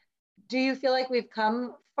know, do you feel like we've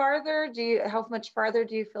come farther? How much farther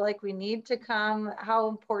do you feel like we need to come? How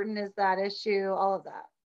important is that issue? All of that.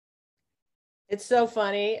 It's so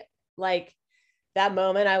funny. Like that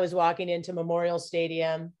moment I was walking into Memorial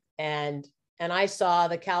Stadium and I saw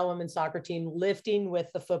the Cal women's soccer team lifting with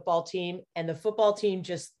the football team, and the football team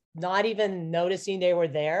just not even noticing they were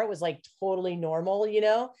there. It was like totally normal, you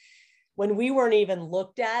know, when we weren't even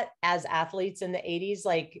looked at as athletes in the 80s.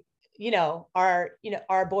 Like, you know, our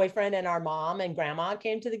boyfriend and our mom and grandma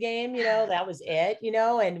came to the game, you know, that was it, you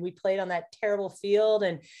know, and we played on that terrible field.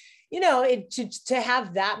 And, you know, to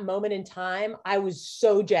have that moment in time, I was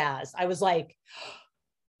so jazzed. I was like,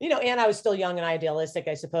 you know, and I was still young and idealistic,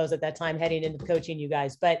 I suppose, at that time, heading into coaching you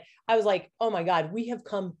guys. But I was like, oh my God, we have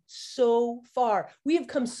come so far. We have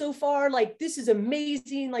come so far. Like, this is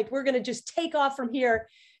amazing. Like, we're going to just take off from here.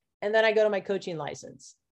 And then I go to my coaching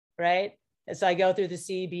license, right? And so I go through the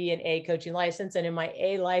C, B, and A coaching license. And in my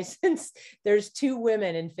A license, there's 2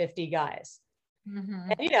 women and 50 guys.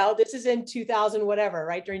 And, you know, this is in 2000, whatever,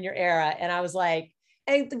 right during your era. And I was like,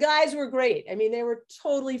 and the guys were great. I mean, they were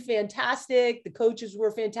totally fantastic. The coaches were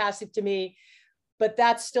fantastic to me, but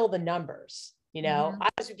that's still the numbers, you know, I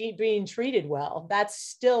was being treated well. That's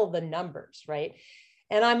still the numbers, right?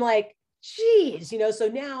 And I'm like, geez, you know, so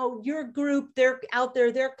now your group, they're out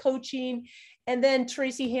there, they're coaching. And then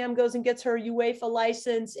Tracy Ham goes and gets her UEFA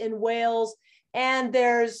license in Wales. And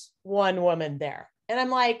there's 1 woman there. And I'm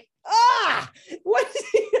like, what?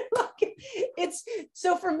 It's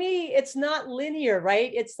so for me, it's not linear,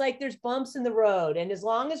 right? It's like there's bumps in the road. And as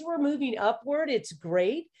long as we're moving upward, it's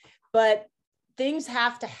great. But things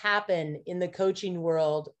have to happen in the coaching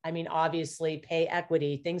world. I mean, obviously pay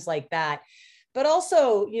equity, things like that. But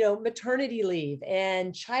also, you know, maternity leave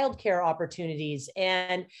and childcare opportunities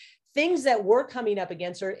and things that we're coming up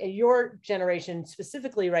against, or your generation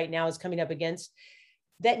specifically right now is coming up against,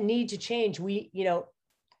 that need to change. We, you know,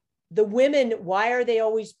 the women, why are they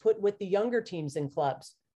always put with the younger teams and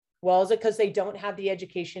clubs? Well, is it because they don't have the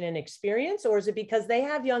education and experience, or is it because they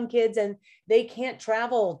have young kids and they can't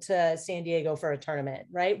travel to San Diego for a tournament,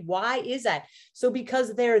 right? Why is that? So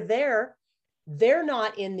because they're there, they're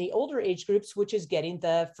not in the older age groups, which is getting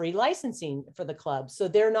the free licensing for the club. So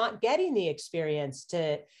they're not getting the experience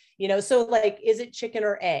to, so like, is it chicken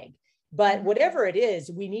or egg? But whatever it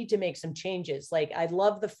is, we need to make some changes. Like, I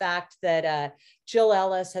love the fact that Jill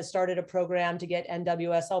Ellis has started a program to get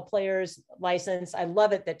NWSL players licensed. I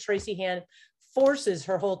love it that Tracy Hand forces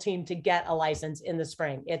her whole team to get a license in the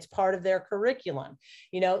spring. It's part of their curriculum.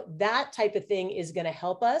 That type of thing is going to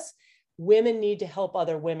help us. Women need to help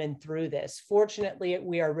other women through this. Fortunately,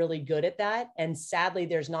 we are really good at that. And sadly,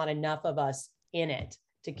 there's not enough of us in it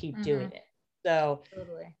to keep doing it. So,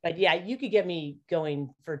 totally. But yeah, you could get me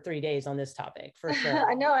going for 3 days on this topic for sure.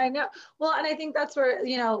 I know. Well, and I think that's where,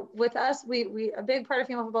 with us, we a big part of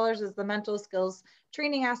female footballers is the mental skills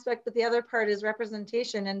training aspect, but the other part is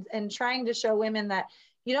representation and trying to show women that,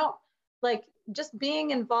 like, just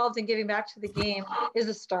being involved and giving back to the game is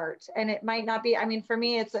a start. And it might not be, for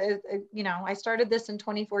me, it's I started this in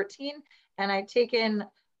 2014 and I've taken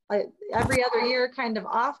every other year kind of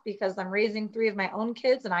off because I'm raising 3 of my own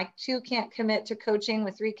kids and I too can't commit to coaching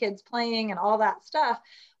with 3 kids playing and all that stuff,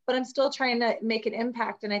 but I'm still trying to make an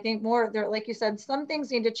impact. And I think more there, like you said, some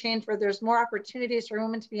things need to change where there's more opportunities for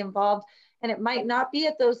women to be involved. And it might not be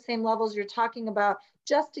at those same levels you're talking about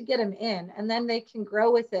just to get them in, and then they can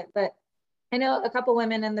grow with it. But I know a couple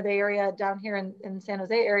women in the Bay Area down here in San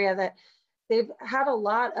Jose area that they've had a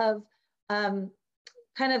lot of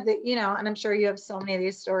kind of the, and I'm sure you have so many of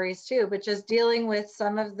these stories too, but just dealing with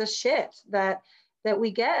some of the shit that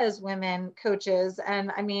we get as women coaches.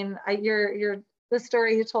 And you're the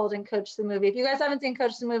story you told in Coach the Movie. If you guys haven't seen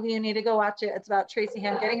Coach the Movie, you need to go watch it. It's about Tracy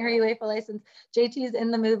Hand getting her UEFA license. JT's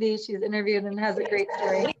in the movie. She's interviewed and has a great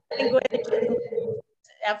story.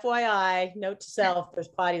 FYI, note to self, there's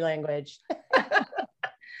potty language.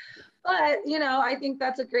 But, I think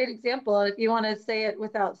that's a great example. If you want to say it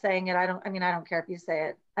without saying it, I don't care if you say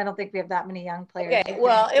it. I don't think we have that many young players. Okay,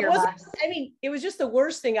 well, it was just the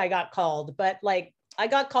worst thing I got called, but like, I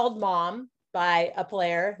got called mom by a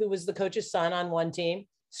player who was the coach's son on one team,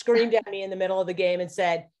 screamed at me in the middle of the game and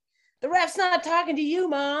said, "The ref's not talking to you,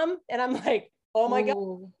 mom." And I'm like, oh my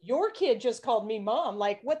God, your kid just called me mom.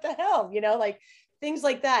 Like, what the hell? Like things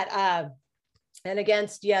like that. And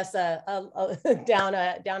against, yes, down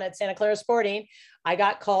at Santa Clara Sporting, I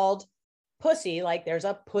got called pussy. Like, there's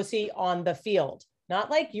a pussy on the field, not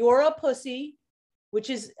like you're a pussy, which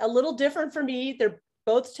is a little different for me. They're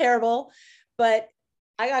both terrible, but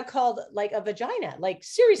I got called like a vagina, like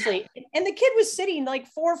seriously. And the kid was sitting like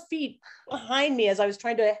 4 feet behind me as I was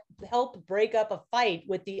trying to help break up a fight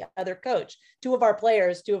with the other coach. 2 of our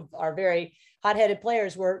very hot-headed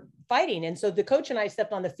players were fighting. And so the coach and I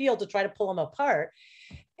stepped on the field to try to pull them apart.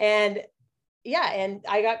 And and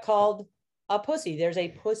I got called a pussy. There's a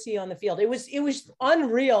pussy on the field. It was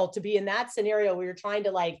unreal to be in that scenario where you're trying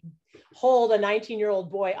to like hold a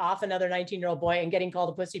 19-year-old boy off another 19-year-old boy and getting called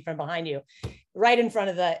a pussy from behind you, right in front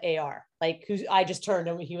of the AR. Like, I just turned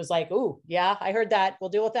and he was like, "Oh yeah, I heard that. We'll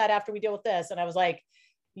deal with that after we deal with this." And I was like,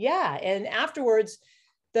 yeah. And afterwards,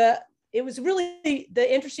 it was really,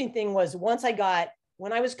 the interesting thing was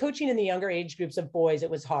when I was coaching in the younger age groups of boys, it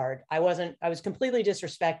was hard. I was completely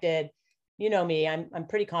disrespected. You know me, I'm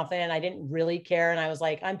pretty confident. I didn't really care. And I was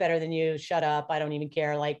like, "I'm better than you. Shut up. I don't even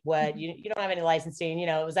care." Like, what? You don't have any licensing,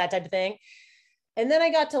 it was that type of thing. And then I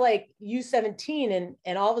got to like U17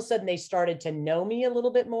 and all of a sudden they started to know me a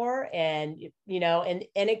little bit more and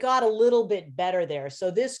it got a little bit better there.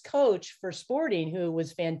 So this coach for Sporting, who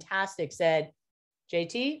was fantastic, said,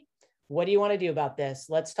 "JT, what do you want to do about this?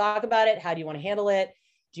 Let's talk about it. How do you want to handle it?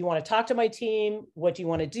 Do you want to talk to my team? What do you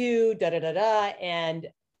want to do? Da, da, da, da."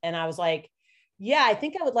 And I was like, "Yeah, I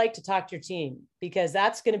think I would like to talk to your team because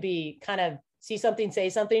that's going to be kind of see something, say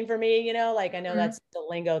something for me, like, I know that's the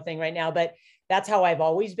lingo thing right now, but that's how I've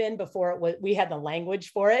always been before we had the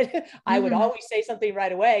language for it. I would always say something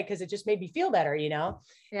right away because it just made me feel better, Yeah.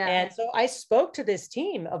 And so I spoke to this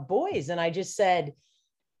team of boys and I just said,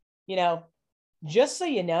 "Just so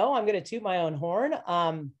you know, I'm going to toot my own horn.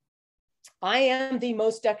 I am the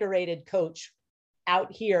most decorated coach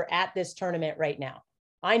out here at this tournament right now.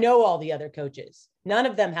 I know all the other coaches. None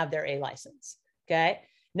of them have their A license. Okay.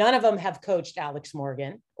 None of them have coached Alex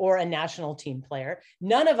Morgan or a national team player.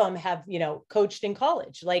 None of them have, coached in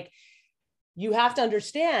college. Like, you have to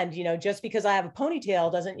understand, just because I have a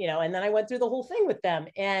ponytail doesn't, and then I went through the whole thing with them.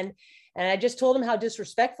 And I just told them how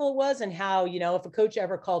disrespectful it was, and how, if a coach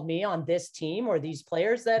ever called me on this team or these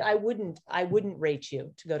players, that I wouldn't rate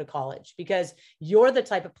you to go to college, because you're the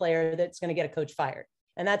type of player that's going to get a coach fired.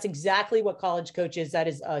 And that's exactly what college coaches, that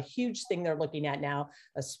is a huge thing they're looking at now,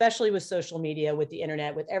 especially with social media, with the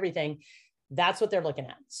internet, with everything. That's what they're looking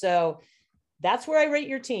at. So that's where I rate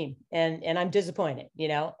your team. And I'm disappointed,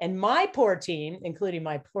 and my poor team, including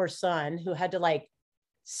my poor son, who had to like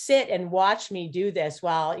sit and watch me do this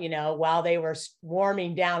while they were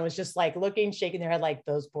warming down, was just like looking, shaking their head like,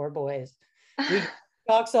 those poor boys. We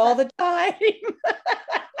talks all the time.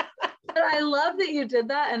 But I love that you did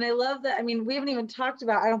that. And I love that. I mean, we haven't even talked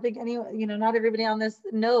about, I don't think anyone, not everybody on this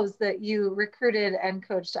knows that you recruited and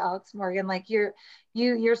coached Alex Morgan. Like you're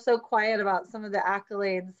so quiet about some of the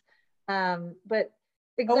accolades. But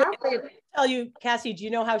exactly. Oh, tell you, Cassie, do you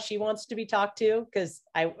know how she wants to be talked to? Because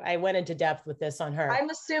I went into depth with this on her. I'm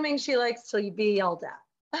assuming she likes to be yelled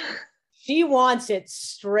at. She wants it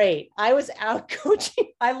straight. I was out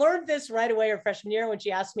coaching. I learned this right away her freshman year when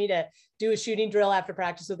she asked me to do a shooting drill after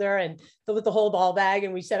practice with her, and with the whole ball bag,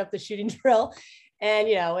 and we set up the shooting drill, and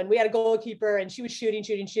and we had a goalkeeper, and she was shooting,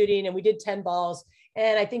 and we did 10 balls,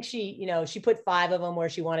 and I think she put 5 of them where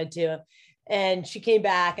she wanted to, and she came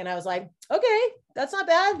back, and I was like, okay, that's not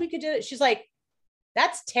bad, we could do it. She's like,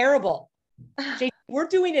 that's terrible. We're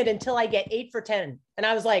doing it until I get 8 for 10, and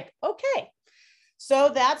I was like, okay.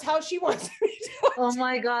 So that's how she wants to be doing. Oh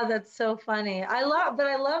my God, that's so funny. I love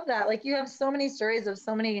that. Like you have so many stories of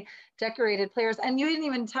so many decorated players, and you didn't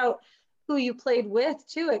even tout who you played with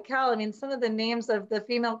too at Cal. I mean, some of the names of the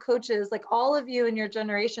female coaches, like all of you in your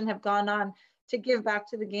generation have gone on to give back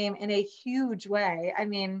to the game in a huge way. I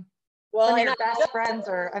mean, some of your best friends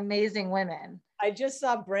are amazing women. I just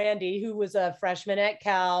saw Brandy, who was a freshman at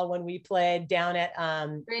Cal when we played down at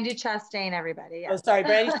Brandy Chastain, everybody. Yes. Oh, sorry,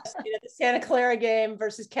 Brandy Chastain at the Santa Clara game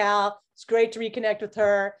versus Cal. It's great to reconnect with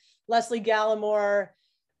her. Leslie Gallimore,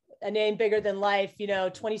 a name bigger than life,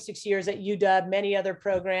 26 years at UW, many other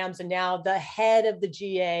programs, and now the head of the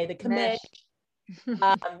GA, the committee.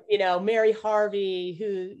 Mary Harvey,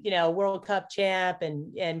 who, World Cup champ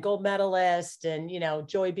and gold medalist, and,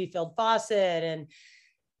 Joey Befield Fawcett, and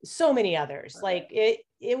so many others. Like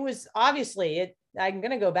it was obviously I'm going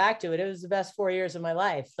to go back to it. It was the best 4 years of my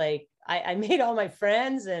life. Like I made all my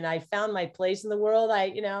friends, and I found my place in the world.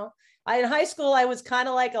 In high school, I was kind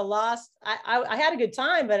of like a lost, I had a good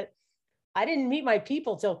time, but I didn't meet my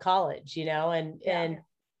people till college, and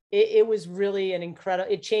it was really an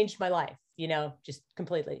incredible, it changed my life, just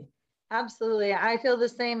completely. Absolutely. I feel the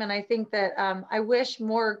same. And I think that I wish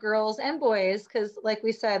more girls and boys, because like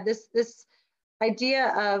we said, this idea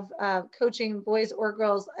of coaching boys or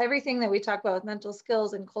girls, everything that we talk about with mental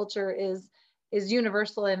skills and culture is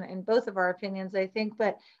universal in both of our opinions, I think.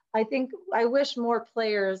 But I wish more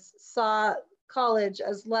players saw college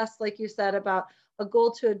as less, like you said, about a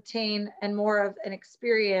goal to obtain and more of an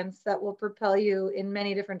experience that will propel you in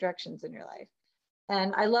many different directions in your life.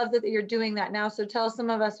 And I love that you're doing that now. So tell some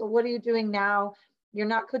of us, well, what are you doing now? You're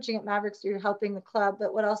not coaching at Mavericks, you're helping the club,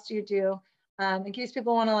 but what else do you do? In case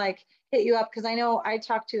people want to hit you up, because I know I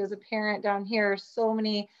talk to, as a parent down here, so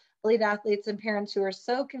many elite athletes and parents who are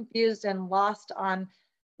so confused and lost on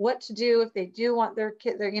what to do if they do want their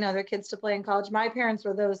kids to play in college. My parents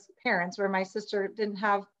were those parents where my sister didn't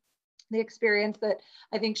have the experience that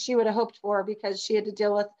I think she would have hoped for, because she had to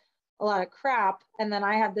deal with a lot of crap. And then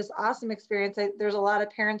I had this awesome experience. There's a lot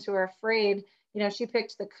of parents who are afraid, she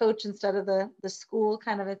picked the coach instead of the school,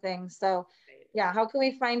 kind of a thing. So yeah, how can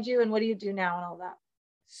we find you, and what do you do now and all that?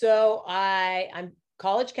 So I'm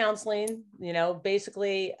college counseling,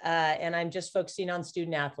 basically, and I'm just focusing on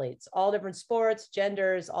student athletes, all different sports,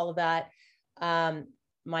 genders, all of that.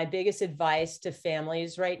 My biggest advice to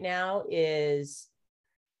families right now is,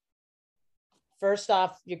 first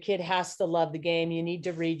off, your kid has to love the game. You need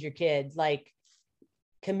to read your kid. Like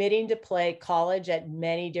committing to play college at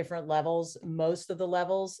many different levels, most of the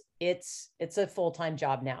levels, it's a full-time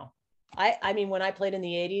job now. I mean, when I played in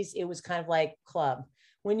the 80s, it was kind of like club.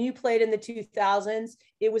 When you played in the 2000s,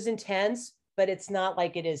 it was intense, but it's not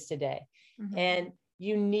like it is today. Mm-hmm. And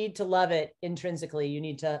you need to love it intrinsically. You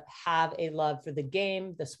need to have a love for the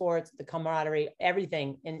game, the sports, the camaraderie,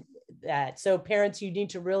 everything in that. So parents, you need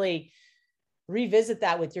to really revisit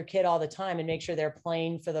that with your kid all the time and make sure they're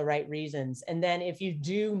playing for the right reasons. And then if you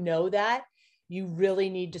do know that, you really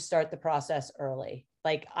need to start the process early.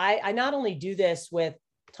 Like I not only do this with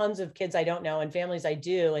tons of kids I don't know and families I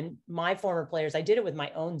do, and my former players, I did it with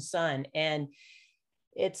my own son. And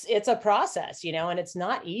it's a process, you know, and it's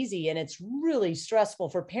not easy, and it's really stressful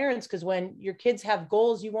for parents, because when your kids have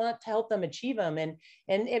goals, you want to help them achieve them, and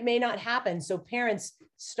it may not happen. So parents,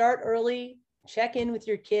 start early, check in with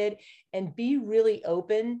your kid, and be really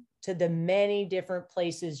open to the many different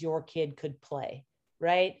places your kid could play,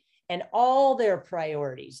 right? And all their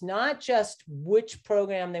priorities, not just which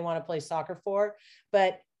program they want to play soccer for,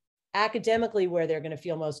 but academically where they're going to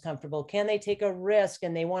feel most comfortable. Can they take a risk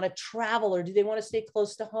and they want to travel, or do they want to stay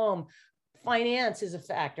close to home? Finance is a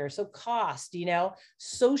factor. So cost, you know,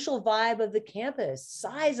 social vibe of the campus,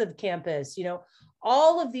 size of campus, you know,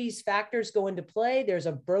 all of these factors go into play. There's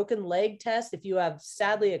a broken leg test. If you have,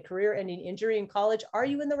 sadly, a career ending injury in college, are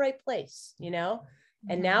you in the right place? You know,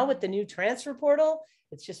 and now with the new transfer portal,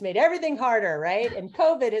 it's just made everything harder, right? And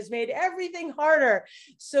COVID has made everything harder.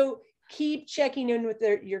 So keep checking in with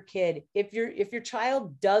your kid. If your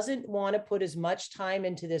child doesn't want to put as much time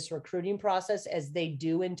into this recruiting process as they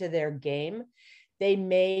do into their game, they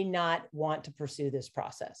may not want to pursue this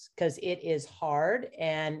process, because it is hard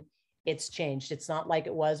and it's changed. It's not like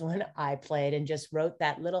it was when I played and just wrote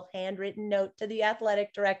that little handwritten note to the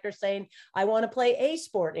athletic director saying, I want to play a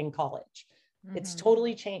sport in college. It's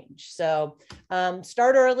totally changed. So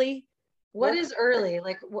start early. What is early?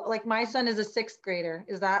 Like my son is a 6th grader.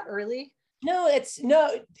 Is that early? No,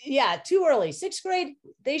 too early. 6th grade,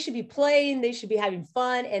 they should be playing, they should be having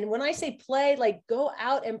fun. And when I say play, like go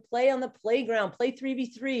out and play on the playground, play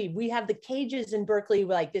 3v3. We have the cages in Berkeley,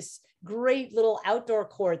 like this great little outdoor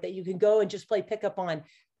court that you can go and just play pickup on.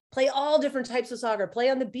 Play all different types of soccer, play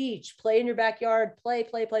on the beach, play in your backyard, play.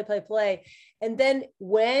 And then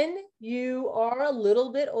when you are a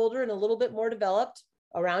little bit older and a little bit more developed,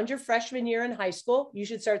 around your freshman year in high school, you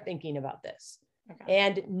should start thinking about this. Okay.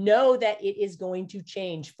 And know that it is going to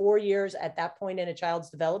change. 4 years at that point in a child's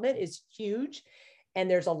development is huge.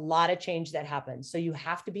 And there's a lot of change that happens. So you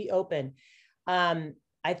have to be open.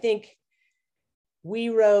 I think we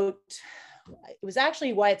wrote, it was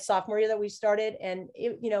actually Wyatt's sophomore year that we started. And,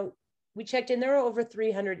 we checked in, there were over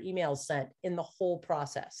 300 emails sent in the whole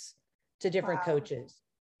process to different coaches.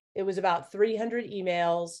 It was about 300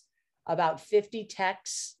 emails, about 50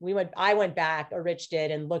 texts. I went back, or Rich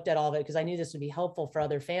did, and looked at all of it because I knew this would be helpful for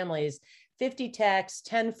other families. 50 texts,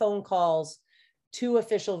 10 phone calls, 2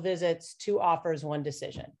 official visits, 2 offers, 1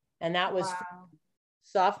 decision. And that was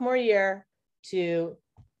sophomore year to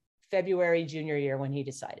February, junior year when he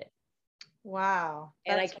decided. Wow.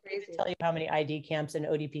 And I can't even tell you how many ID camps and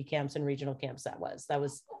ODP camps and regional camps that was. That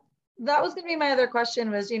was going to be my other question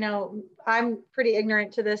was, I'm pretty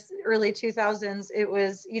ignorant to this early 2000s. It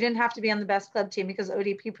was, you didn't have to be on the best club team because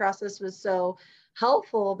ODP process was so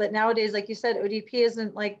helpful. But nowadays, like you said, ODP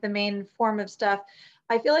isn't like the main form of stuff.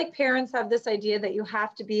 I feel like parents have this idea that you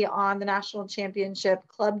have to be on the national championship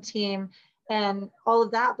club team and all of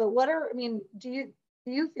that. But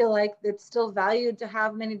do you feel like it's still valued to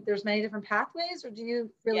have there's many different pathways, or do you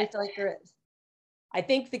really feel like there is? I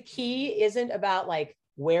think the key isn't about like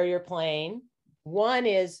where you're playing. One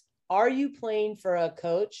is, are you playing for a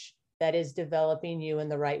coach that is developing you in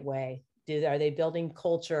the right way? Are they building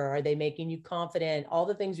culture? Are they making you confident? All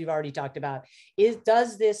the things we've already talked about.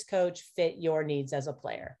 Does this coach fit your needs as a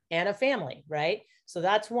player and a family, right? So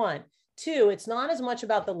that's one. 2, it's not as much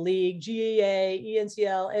about the league, GAA,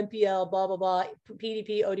 ENCL, MPL, blah, blah, blah,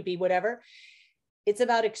 PDP, ODP, whatever. It's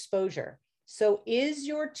about exposure. So is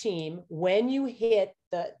your team, when you hit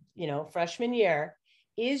the, freshman year,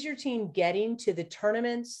 is your team getting to the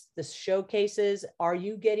tournaments, the showcases? Are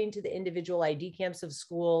you getting to the individual ID camps of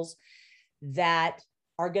schools that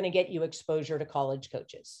are going to get you exposure to college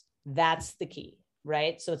coaches? That's the key,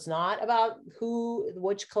 right? So it's not about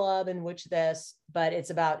which club and which this, but it's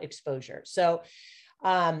about exposure. So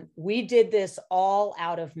we did this all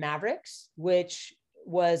out of Mavericks, which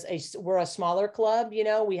we're a smaller club.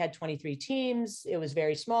 We had 23 teams. It was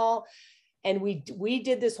very small. And we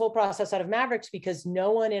did this whole process out of Mavericks because no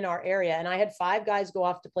one in our area, and I had 5 guys go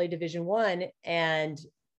off to play Division I and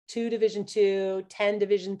 2 Division II, 10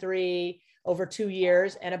 Division III over 2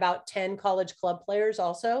 years, and about 10 college club players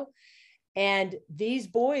also. And these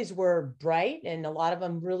boys were bright and a lot of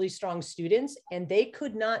them really strong students, and they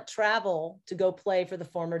could not travel to go play for the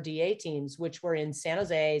former DA teams, which were in San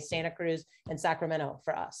Jose, Santa Cruz, and Sacramento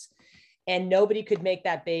for us. And nobody could make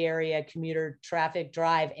that Bay Area commuter traffic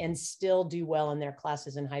drive and still do well in their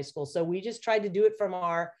classes in high school. So we just tried to do it from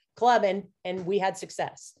our club, and we had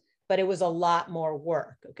success, but it was a lot more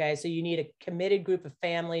work. Okay. So you need a committed group of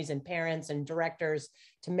families and parents and directors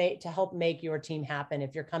to help make your team happen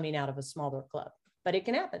if you're coming out of a smaller club, but it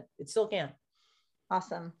can happen. It still can.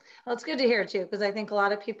 Awesome. Well, it's good to hear too, because I think a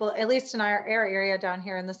lot of people, at least in our area down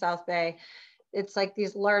here in the South Bay, it's like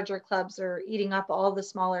these larger clubs are eating up all the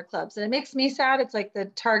smaller clubs. And it makes me sad. It's like the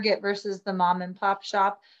Target versus the mom and pop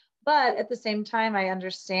shop. But at the same time, I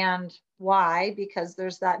understand why, because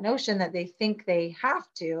there's that notion that they think they have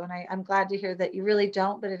to. And I'm glad to hear that you really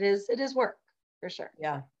don't, but it is work for sure.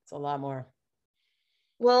 Yeah, it's a lot more.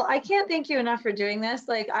 Well, I can't thank you enough for doing this.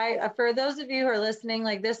 Like for those of you who are listening,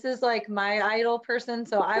 like this is like my idol person.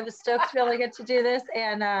 So I was stoked to be able to get to do this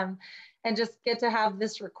and just get to have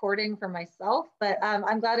this recording for myself. But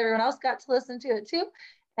I'm glad everyone else got to listen to it too.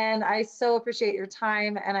 And I so appreciate your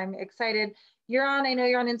time and I'm excited. I know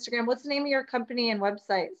you're on Instagram. What's the name of your company and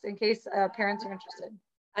websites in case parents are interested?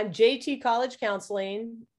 I'm JT College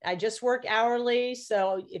Counseling. I just work hourly.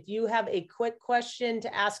 So if you have a quick question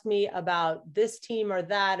to ask me about this team or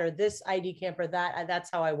this ID camp or that's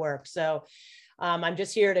how I work. So I'm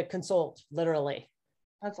just here to consult, literally.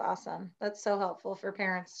 That's awesome. That's so helpful for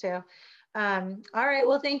parents too. All right.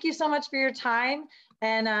 Well, thank you so much for your time.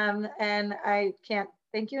 And I can't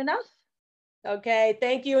thank you enough. Okay.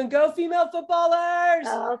 Thank you. And go female footballers.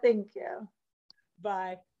 Oh, thank you.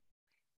 Bye.